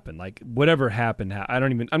never happened. Like whatever happened,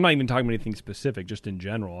 I'm not even talking about anything specific, just in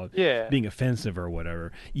general. Being offensive or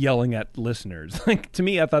whatever, yelling at listeners. Like to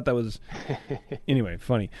me, I thought that was, anyway,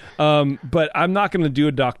 funny. But I'm not going to do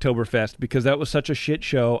a Doctoberfest because that was such a shit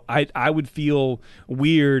show. I would feel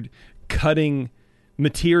weird cutting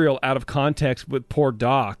material out of context with poor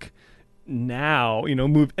Doc. Now,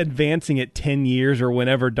 advancing it 10 years or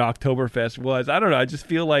whenever Doctoberfest was. I don't know. I just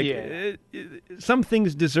feel like some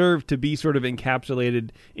things deserve to be sort of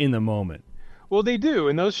encapsulated in the moment. Well, they do,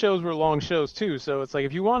 and those shows were long shows too. So it's like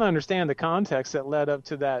if you want to understand the context that led up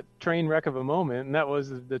to that train wreck of a moment, and that was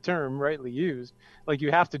the term rightly used, like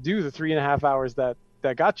you have to do the 3.5 hours that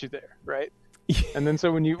got you there, right? And then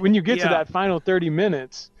so when you get to that final 30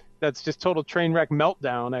 minutes, that's just total train wreck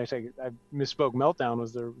meltdown. Actually, I misspoke. Meltdown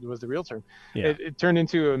was the real term. Yeah. It turned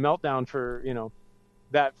into a meltdown for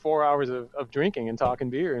that 4 hours of drinking and talking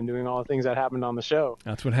beer and doing all the things that happened on the show.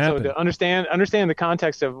 That's what happened. So to understand the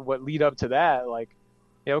context of what lead up to that, like,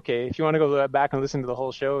 yeah, okay, if you want to go back and listen to the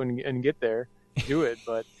whole show and get there, do it.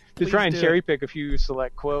 But to try and cherry pick a few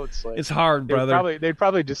select quotes, like, it's hard, brother. They'd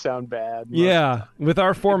probably just sound bad. Yeah, with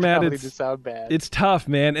our format, just sound bad. It's tough,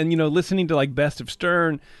 man. And listening to like Best of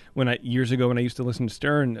Stern years ago when I used to listen to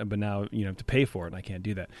Stern, but now have to pay for it, and I can't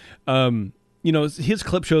do that. His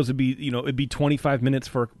clip shows would be it'd be 25 minutes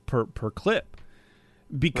per clip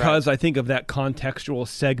because I think of that contextual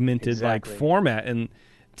segmented like format, and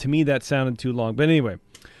to me that sounded too long. But anyway,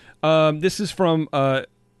 this is from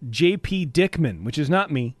J.P. Dickman, which is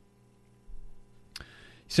not me.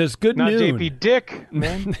 He says, "Good not noon." Not J.P. Dick,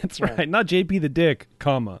 man. That's right. Not J.P. the Dick,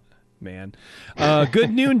 man.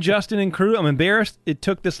 Good noon, Justin and crew. I'm embarrassed it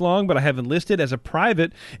took this long, but I have enlisted as a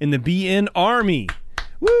private in the BN Army.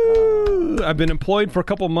 Woo! I've been employed for a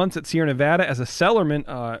couple months at Sierra Nevada as a cellarman.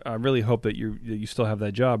 I really hope that you still have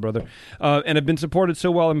that job, brother. And have been supported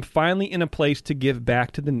so well, I'm finally in a place to give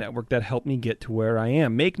back to the network that helped me get to where I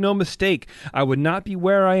am. Make no mistake, I would not be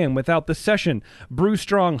where I am without the session, Brew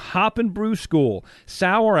Strong, Hop and Brew School,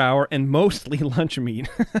 Sour Hour, and mostly lunch meat.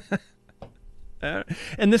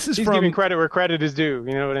 And this is He's giving credit where credit is due.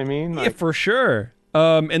 You know what I mean? Yeah, for sure.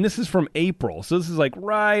 And this is from April, so this is like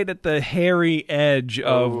right at the hairy edge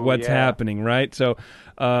of what's happening, right? So,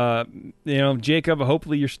 Jacob,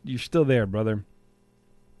 hopefully you're still there, brother.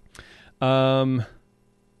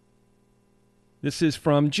 This is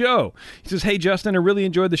from Joe. He says, "Hey, Justin, I really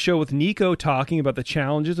enjoyed the show with Nico talking about the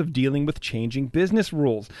challenges of dealing with changing business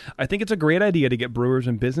rules. I think it's a great idea to get brewers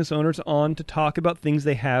and business owners on to talk about things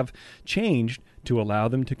they have changed to allow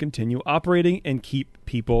them to continue operating and keep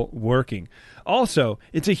people working. Also,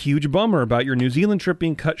 it's a huge bummer about your New Zealand trip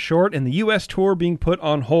being cut short and the U.S. tour being put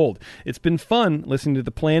on hold. It's been fun listening to the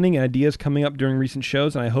planning and ideas coming up during recent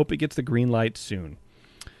shows, and I hope it gets the green light soon."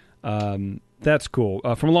 That's cool.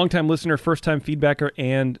 From a longtime listener, first-time feedbacker,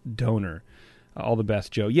 and donor. All the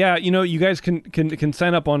best, Joe. Yeah, you guys can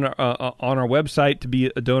sign up on our website to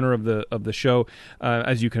be a donor of the show.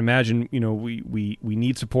 As you can imagine, we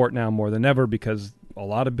need support now more than ever because a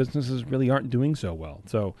lot of businesses really aren't doing so well.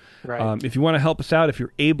 So, if you want to help us out, if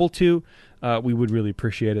you're able to, we would really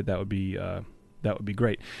appreciate it. That would be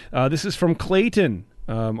great. This is from Clayton.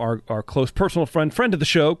 Our close personal friend of the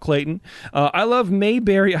show, Clayton. I love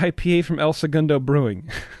Mayberry IPA from El Segundo Brewing.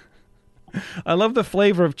 I love the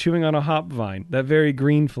flavor of chewing on a hop vine, that very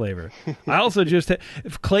green flavor. I also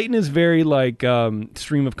if Clayton is very like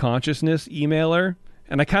stream of consciousness emailer,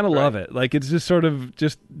 and I kind of love it. Like it's just sort of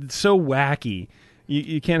just so wacky.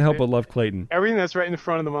 You can't help but love Clayton. Everything that's right in the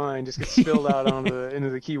front of the mind just gets spilled out into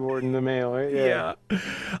the keyboard in the mail. Right? Yeah.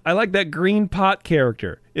 I like that green pot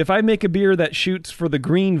character. If I make a beer that shoots for the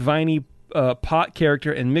green viney pot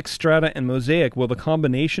character and mix strata and mosaic, will the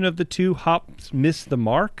combination of the two hops miss the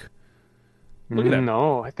mark? Look at that.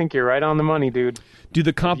 No, I think you're right on the money, dude. Do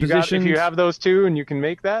the compositions... If you have those two and you can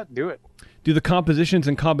make that, do it. Do the compositions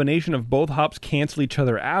and combination of both hops cancel each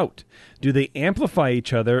other out? Do they amplify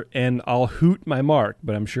each other? And I'll hoot my mark,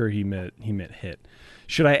 but I'm sure he meant hit.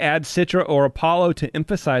 Should I add Citra or Apollo to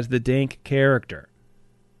emphasize the dank character?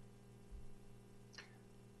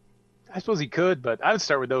 I suppose he could, but I would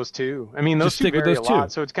start with those two. I mean, those two vary a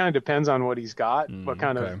lot, so it kind of depends on what he's got,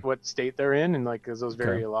 what state they're in, and like, 'cause those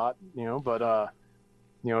vary a lot, But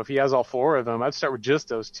if he has all four of them, I'd start with just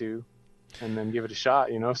those two. And then give it a shot.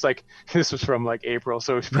 It's like this was from like April,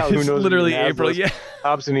 so probably who knows? Literally April,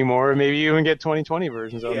 hops anymore. Maybe you even get 2020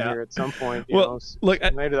 versions of them here at some point. Look,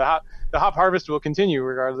 later the hop harvest will continue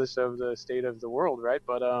regardless of the state of the world, right?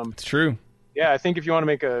 But it's true. Yeah, I think if you want to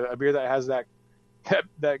make a beer that has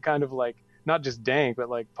that kind of like not just dank, but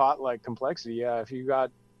like pot like complexity, yeah. If you got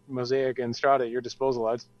Mosaic and Strata at your disposal,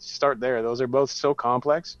 I'd start there. Those are both so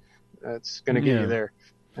complex. That's going to get you there,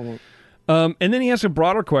 I think. And then he has a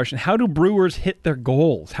broader question. How do brewers hit their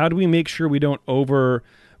goals? How do we make sure we don't over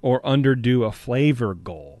or underdo a flavor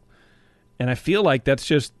goal? And I feel like that's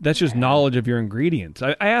just knowledge of your ingredients.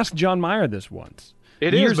 I asked John Meyer this once.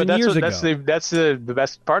 It years is, but and years ago. that's the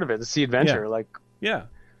best part of it. It's the adventure.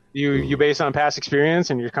 You base on past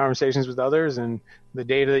experience and your conversations with others and the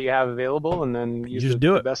data that you have available, and then use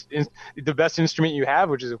the best instrument you have,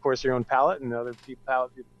 which is of course your own palate and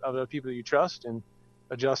other people you trust, and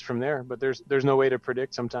adjust from there. But there's no way to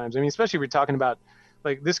predict sometimes. I mean, especially if we're talking about,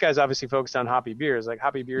 like, this guy's obviously focused on hoppy beers. Like,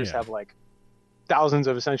 hoppy beers have like thousands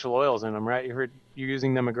of essential oils in them, right? You're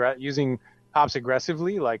using them using hops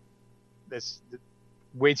aggressively, like It's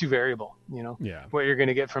way too variable, what you're going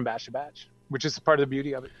to get from batch to batch, which is part of the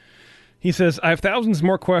beauty of it. He says, I have thousands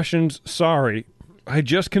more questions. Sorry. I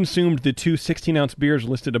just consumed the 2 16-ounce beers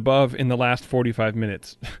listed above in the last 45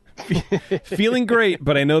 minutes. Feeling great,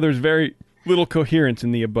 but I know there's very little coherence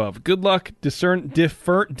in the above. Good luck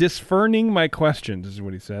discerning my questions, is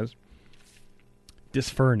what he says.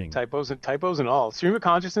 Discerning. Typos and all. Stream of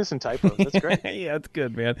consciousness and typos. That's great. Yeah, that's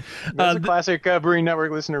good, man. That's a classic Brewing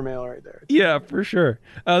Network listener mail right there. Yeah, for sure.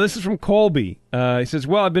 This is from Colby. He says,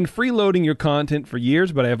 well, I've been freeloading your content for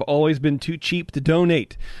years, but I have always been too cheap to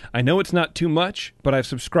donate. I know it's not too much, but I've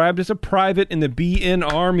subscribed as a private in the BN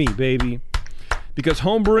Army, baby. Because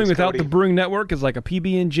home brewing without the Brewing Network is like a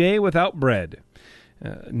PB&J without bread.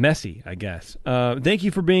 Messy, I guess. Thank you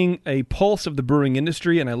for being a pulse of the brewing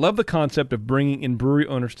industry, and I love the concept of bringing in brewery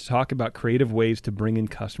owners to talk about creative ways to bring in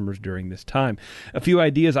customers during this time. A few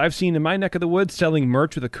ideas I've seen in my neck of the woods: selling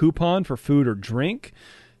merch with a coupon for food or drink,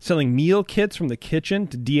 selling meal kits from the kitchen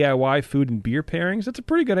to DIY food and beer pairings. That's a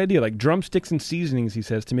pretty good idea, like drumsticks and seasonings, he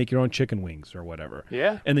says, to make your own chicken wings or whatever.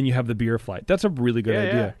 Yeah. And then you have the beer flight. That's a really good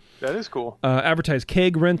idea. Yeah, that is cool. Advertise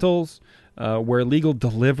keg rentals. Where legal,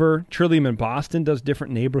 deliver. Trillium in Boston does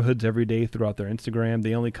different neighborhoods every day throughout their Instagram.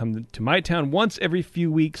 They only come to my town once every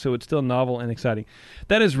few weeks, so it's still novel and exciting.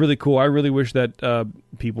 That is really cool. I really wish that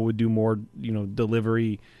people would do more,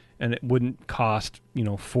 delivery, and it wouldn't cost,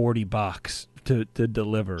 $40 to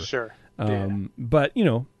deliver. Sure. But,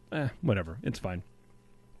 whatever. It's fine.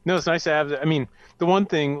 No, it's nice to have I mean, the one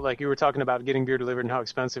thing, like you were talking about getting beer delivered and how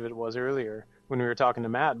expensive it was earlier when we were talking to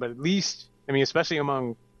Matt, but at least, especially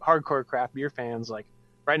among hardcore craft beer fans, like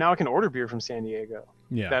right now I can order beer from San Diego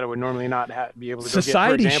that I would normally not be able to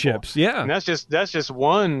Society go get, for example. ships, yeah. And that's just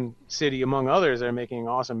one city among others that are making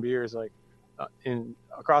awesome beers, like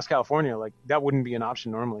across California. Like that wouldn't be an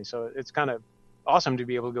option normally, so it's kind of awesome to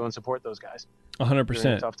be able to go and support those guys.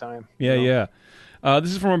 100%. Tough time. Yeah.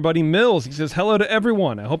 This is from our buddy Mills. He says, hello to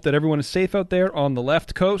everyone. I hope that everyone is safe out there on the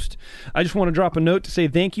left coast. I just want to drop a note to say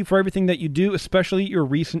thank you for everything that you do, especially your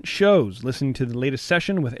recent shows. Listening to the latest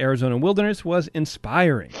session with Arizona Wilderness was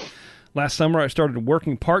inspiring. Last summer, I started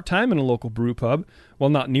working part-time in a local brew pub.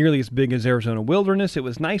 While not nearly as big as Arizona Wilderness, it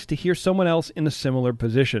was nice to hear someone else in a similar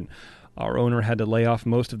position. Our owner had to lay off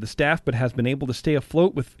most of the staff, but has been able to stay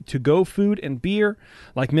afloat with to-go food and beer.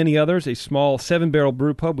 Like many others, a small 7-barrel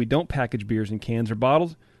brew pub, we don't package beers in cans or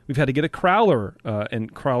bottles. We've had to get a crowler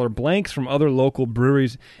and crowler blanks from other local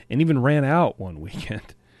breweries, and even ran out one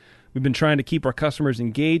weekend. We've been trying to keep our customers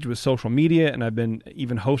engaged with social media, and I've been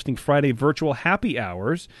even hosting Friday virtual happy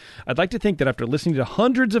hours. I'd like to think that after listening to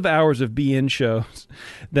hundreds of hours of BN shows,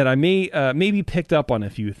 that I maybe picked up on a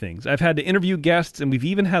few things. I've had to interview guests, and we've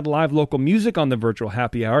even had live local music on the virtual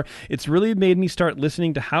happy hour. It's really made me start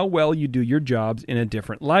listening to how well you do your jobs in a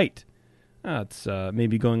different light. It's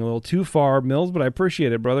maybe going a little too far, Mills, but I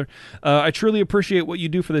appreciate it, brother. I truly appreciate what you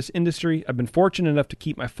do for this industry. I've been fortunate enough to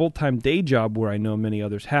keep my full-time day job where I know many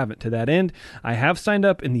others haven't. To that end, I have signed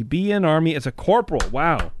up in the BN Army as a corporal.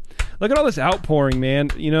 Wow. Look at all this outpouring, man.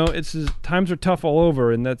 Times are tough all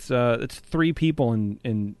over, and it's 3 people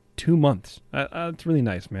in 2 months. It's really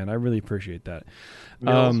nice, man. I really appreciate that.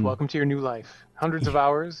 Mills, welcome to your new life. Hundreds of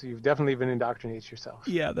hours. You've definitely been indoctrinated yourself.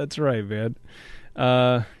 Yeah, that's right, man.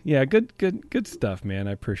 Good stuff, man.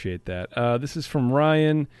 I appreciate that. This is from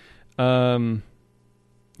Ryan.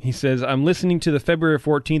 He says, I'm listening to the February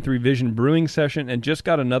 14th revision brewing session and just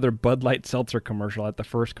got another Bud Light Seltzer commercial at the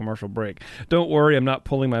first commercial break. Don't worry, I'm not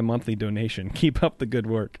pulling my monthly donation. Keep up the good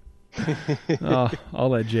work. I'll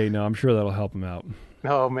let Jay know. I'm sure that'll help him out.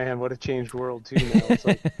 Oh man, what a changed world too now. It's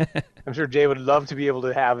like, I'm sure Jay would love to be able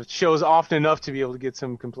to have shows often enough to be able to get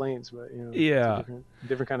some complaints, but yeah, it's a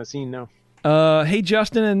different kind of scene now. Hey,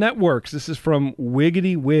 Justin and Networks. This is from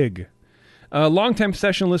Wiggity Wig. Longtime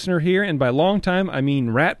session listener here, and by long time, I mean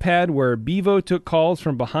Rat Pad, where Bevo took calls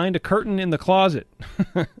from behind a curtain in the closet.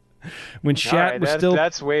 When Shat was still...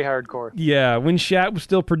 That's way hardcore. Yeah, when Shat was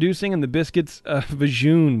still producing and the biscuits,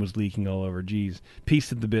 Vajoon was leaking all over. Jeez,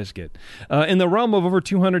 piece of the biscuit. In the realm of over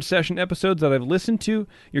 200 session episodes that I've listened to,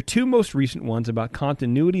 your 2 most recent ones about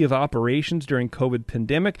continuity of operations during COVID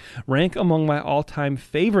pandemic rank among my all-time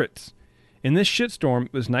favorites. In this shitstorm,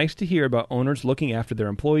 it was nice to hear about owners looking after their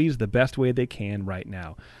employees the best way they can right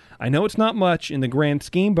now. I know it's not much in the grand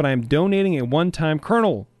scheme, but I am donating a one-time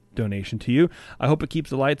Colonel donation to you. I hope it keeps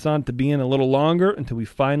the lights on to be in a little longer until we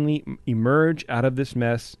finally emerge out of this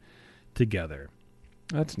mess together.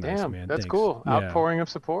 That's nice, man. That's Thanks. Cool. Yeah. Outpouring of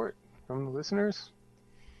support from the listeners.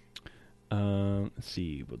 Let's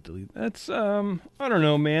see. We'll delete. That's I don't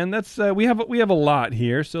know, man. That's we have a lot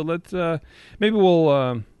here, so let's maybe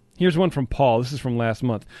we'll. Here's one from Paul. This is from last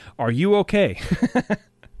month. Are you okay?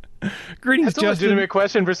 Greetings, That's a Justin. legitimate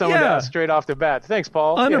question for someone to ask straight off the bat. Thanks,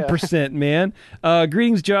 Paul. 100%, man.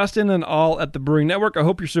 Greetings, Justin, and all at the Brewing Network. I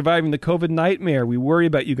hope you're surviving the COVID nightmare. We worry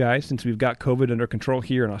about you guys since we've got COVID under control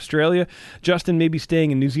here in Australia. Justin, maybe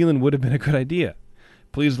staying in New Zealand would have been a good idea.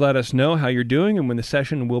 Please let us know how you're doing and when the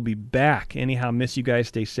session will be back. Anyhow, miss you guys.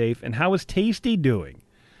 Stay safe. And how is Tasty doing?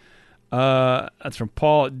 That's from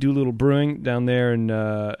Paul at Doolittle Brewing down there in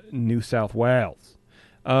New South Wales.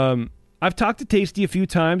 I've talked to Tasty a few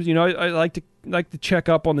times. You know, I like to check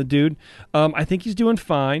up on the dude. I think he's doing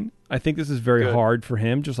fine. I think this is very hard for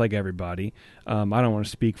him, just like everybody. I don't want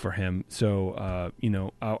to speak for him, so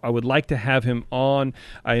I would like to have him on.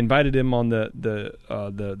 I invited him on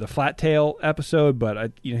the Flat Tail episode,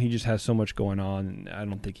 but he just has so much going on, and I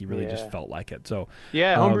don't think he really just felt like it. So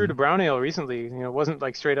homebrewed a brown ale recently. You know, it wasn't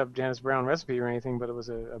like straight up Janice Brown recipe or anything, but it was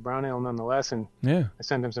a brown ale nonetheless. And I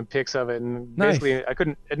sent him some pics of it, and basically I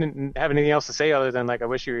didn't have anything else to say other than like I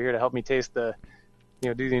wish you were here to help me taste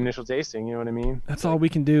do the initial tasting. You know what I mean? That's all we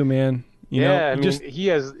can do, man. You know, he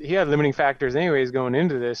had limiting factors anyways going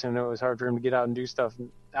into this, and it was hard for him to get out and do stuff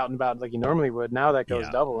out and about like he normally would. Now that goes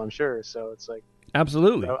double, I'm sure. So it's like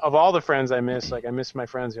absolutely of all the friends I miss my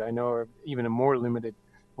friends who I know are even more limited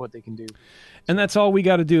what they can do. And that's all we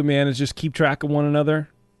got to do, man, is just keep track of one another,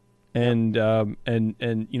 and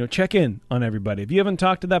check in on everybody. If you haven't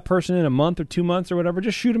talked to that person in a month or 2 months or whatever,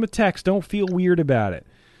 just shoot them a text. Don't feel weird about it.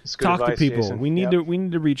 Talk advice, to people. Jason. We need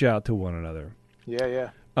to reach out to one another. Yeah.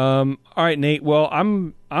 All right, Nate. Well,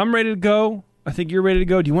 I'm ready to go. I think you're ready to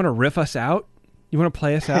go. Do you want to riff us out? You want to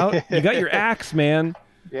play us out? You got your axe, man.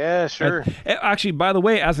 Yeah, sure. Actually, by the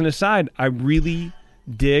way, as an aside, I really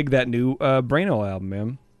dig that new Braino album,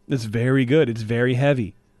 man. It's very good. It's very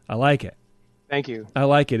heavy. I like it. Thank you. I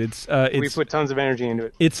like it. We put tons of energy into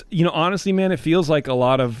it. It's honestly, man, it feels like a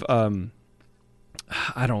lot of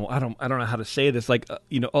I don't know how to say this. Like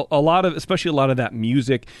a lot of, especially a lot of that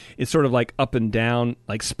music is sort of like up and down,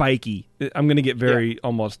 like spiky. I'm gonna get very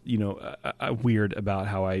almost weird about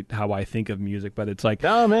how I think of music, but it's like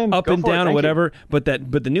up and down or whatever. But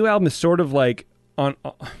the new album is sort of like on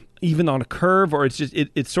even on a curve, or it's just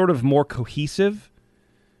it's sort of more cohesive.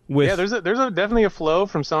 There's definitely a flow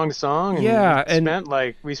from song to song.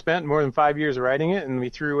 And we spent more than 5 years writing it, and we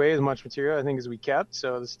threw away as much material I think as we kept.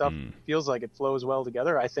 So the stuff feels like it flows well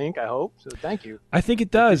together. I hope. So thank you. I think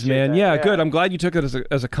it does, man. Yeah, good. I'm glad you took it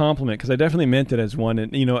as a compliment, because I definitely meant it as one.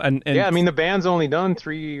 And yeah, I mean the band's only done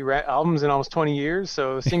 3 albums in almost 20 years.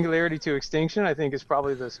 So Singularity to Extinction I think is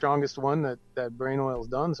probably the strongest one that Brain Oil's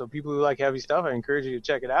done. So people who like heavy stuff, I encourage you to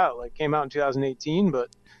check it out. Like, came out in 2018, but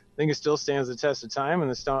I think it still stands the test of time,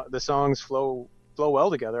 and the songs flow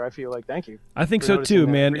well together. I feel like, thank you. I think so too,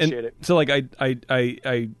 man. Appreciate it. So like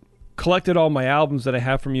I collected all my albums that I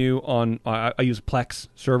have from you on. I use Plex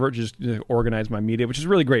server just to organize my media, which is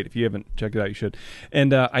really great. If you haven't checked it out, you should.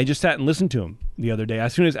 And I just sat and listened to them the other day.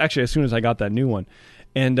 As soon as I got that new one,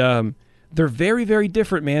 and they're very, very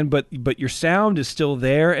different, man, but your sound is still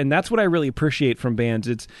there, and that's what I really appreciate from bands.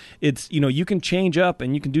 It's you can change up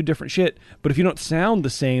and you can do different shit, but if you don't sound the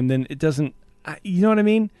same, then it doesn't. You know what I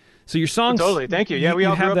mean? So your songs. Totally, thank you. Yeah, we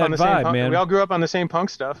all grew up on the same punk. We all grew up on the same punk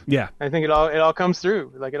stuff. Yeah, I think it all comes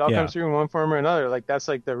through. Like, it all comes through in one form or another. Like, that's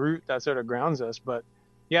like the root that sort of grounds us. But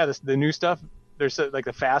yeah, the new stuff. There's like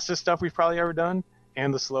the fastest stuff we've probably ever done,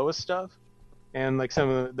 and the slowest stuff. And like some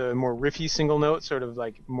of the more riffy single notes, sort of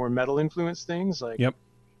like more metal influenced things. Like,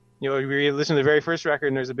 we listen to the very first record,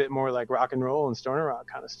 and there's a bit more like rock and roll and stoner rock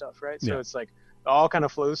kind of stuff, right? So it's like it all kind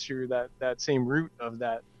of flows through that same root of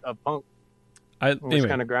punk, which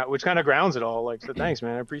kind of grounds it all. Like, so thanks,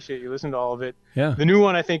 man. I appreciate you listening to all of it. Yeah. The new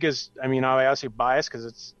one I think is, I mean, I obviously biased because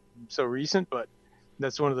it's so recent, but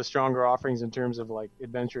that's one of the stronger offerings in terms of like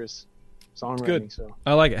adventurous songwriting. Good. So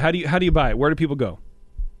I like it. How do you buy it? Where do people go?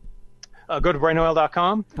 Go to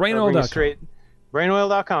brainoil.com. Brainoil.com.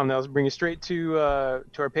 Brainoil.com. That'll bring you straight to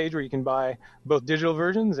our page where you can buy both digital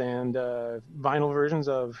versions and vinyl versions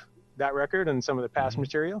of that record and some of the past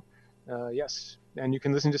material. Yes, and you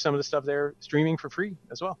can listen to some of the stuff there streaming for free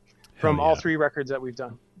as well from all 3 records that we've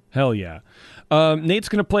done. Hell yeah. Nate's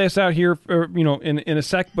going to play us out here in a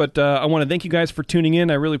sec, but I want to thank you guys for tuning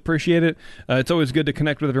in. I really appreciate it. It's always good to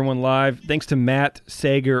connect with everyone live. Thanks to Matt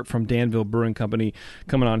Sager from Danville Brewing Company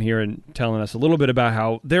coming on here and telling us a little bit about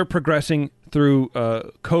how they're progressing through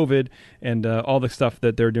COVID and all the stuff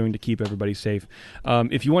that they're doing to keep everybody safe.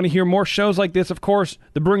 If you want to hear more shows like this, of course,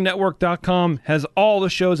 thebrewingnetwork.com has all the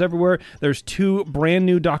shows everywhere. There's 2 brand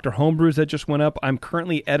new Dr. Homebrews that just went up. I'm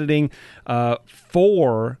currently editing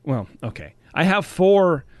 4. Well, okay. I have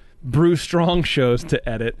 4 Brew Strong shows to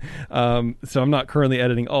edit, so I'm not currently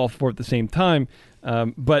editing all 4 at the same time.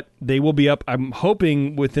 But they will be up, I'm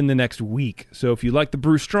hoping, within the next week. So if you like the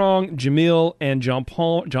Brew Strong, Jamil and John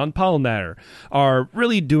Pollinatter are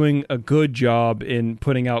really doing a good job in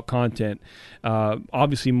putting out content,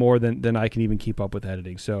 obviously more than I can even keep up with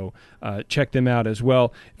editing. So check them out as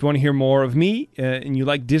well. If you want to hear more of me and you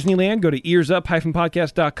like Disneyland, go to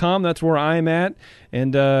earsup-podcast.com. That's where I'm at.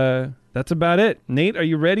 And that's about it. Nate, are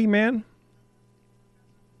you ready, man?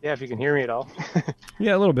 Yeah, if you can hear me at all.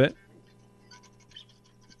 Yeah, a little bit.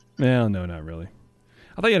 Well, no, not really.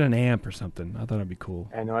 I thought you had an amp or something. I thought it'd be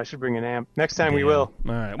cool. I know I should bring an amp. Next time we will.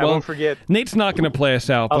 All right. I won't forget. Nate's not going to play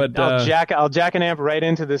us out, but I'll jack an amp right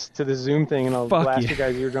into this Zoom thing, and I'll blast you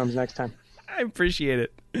guys' eardrums next time. I appreciate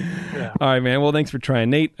it. Yeah. All right, man. Well, thanks for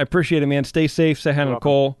trying, Nate. I appreciate it, man. Stay safe. Say hi to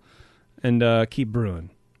Nicole, and keep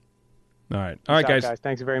brewing. All right. All right, guys.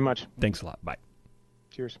 Thanks very much. Thanks a lot. Bye.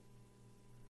 Cheers.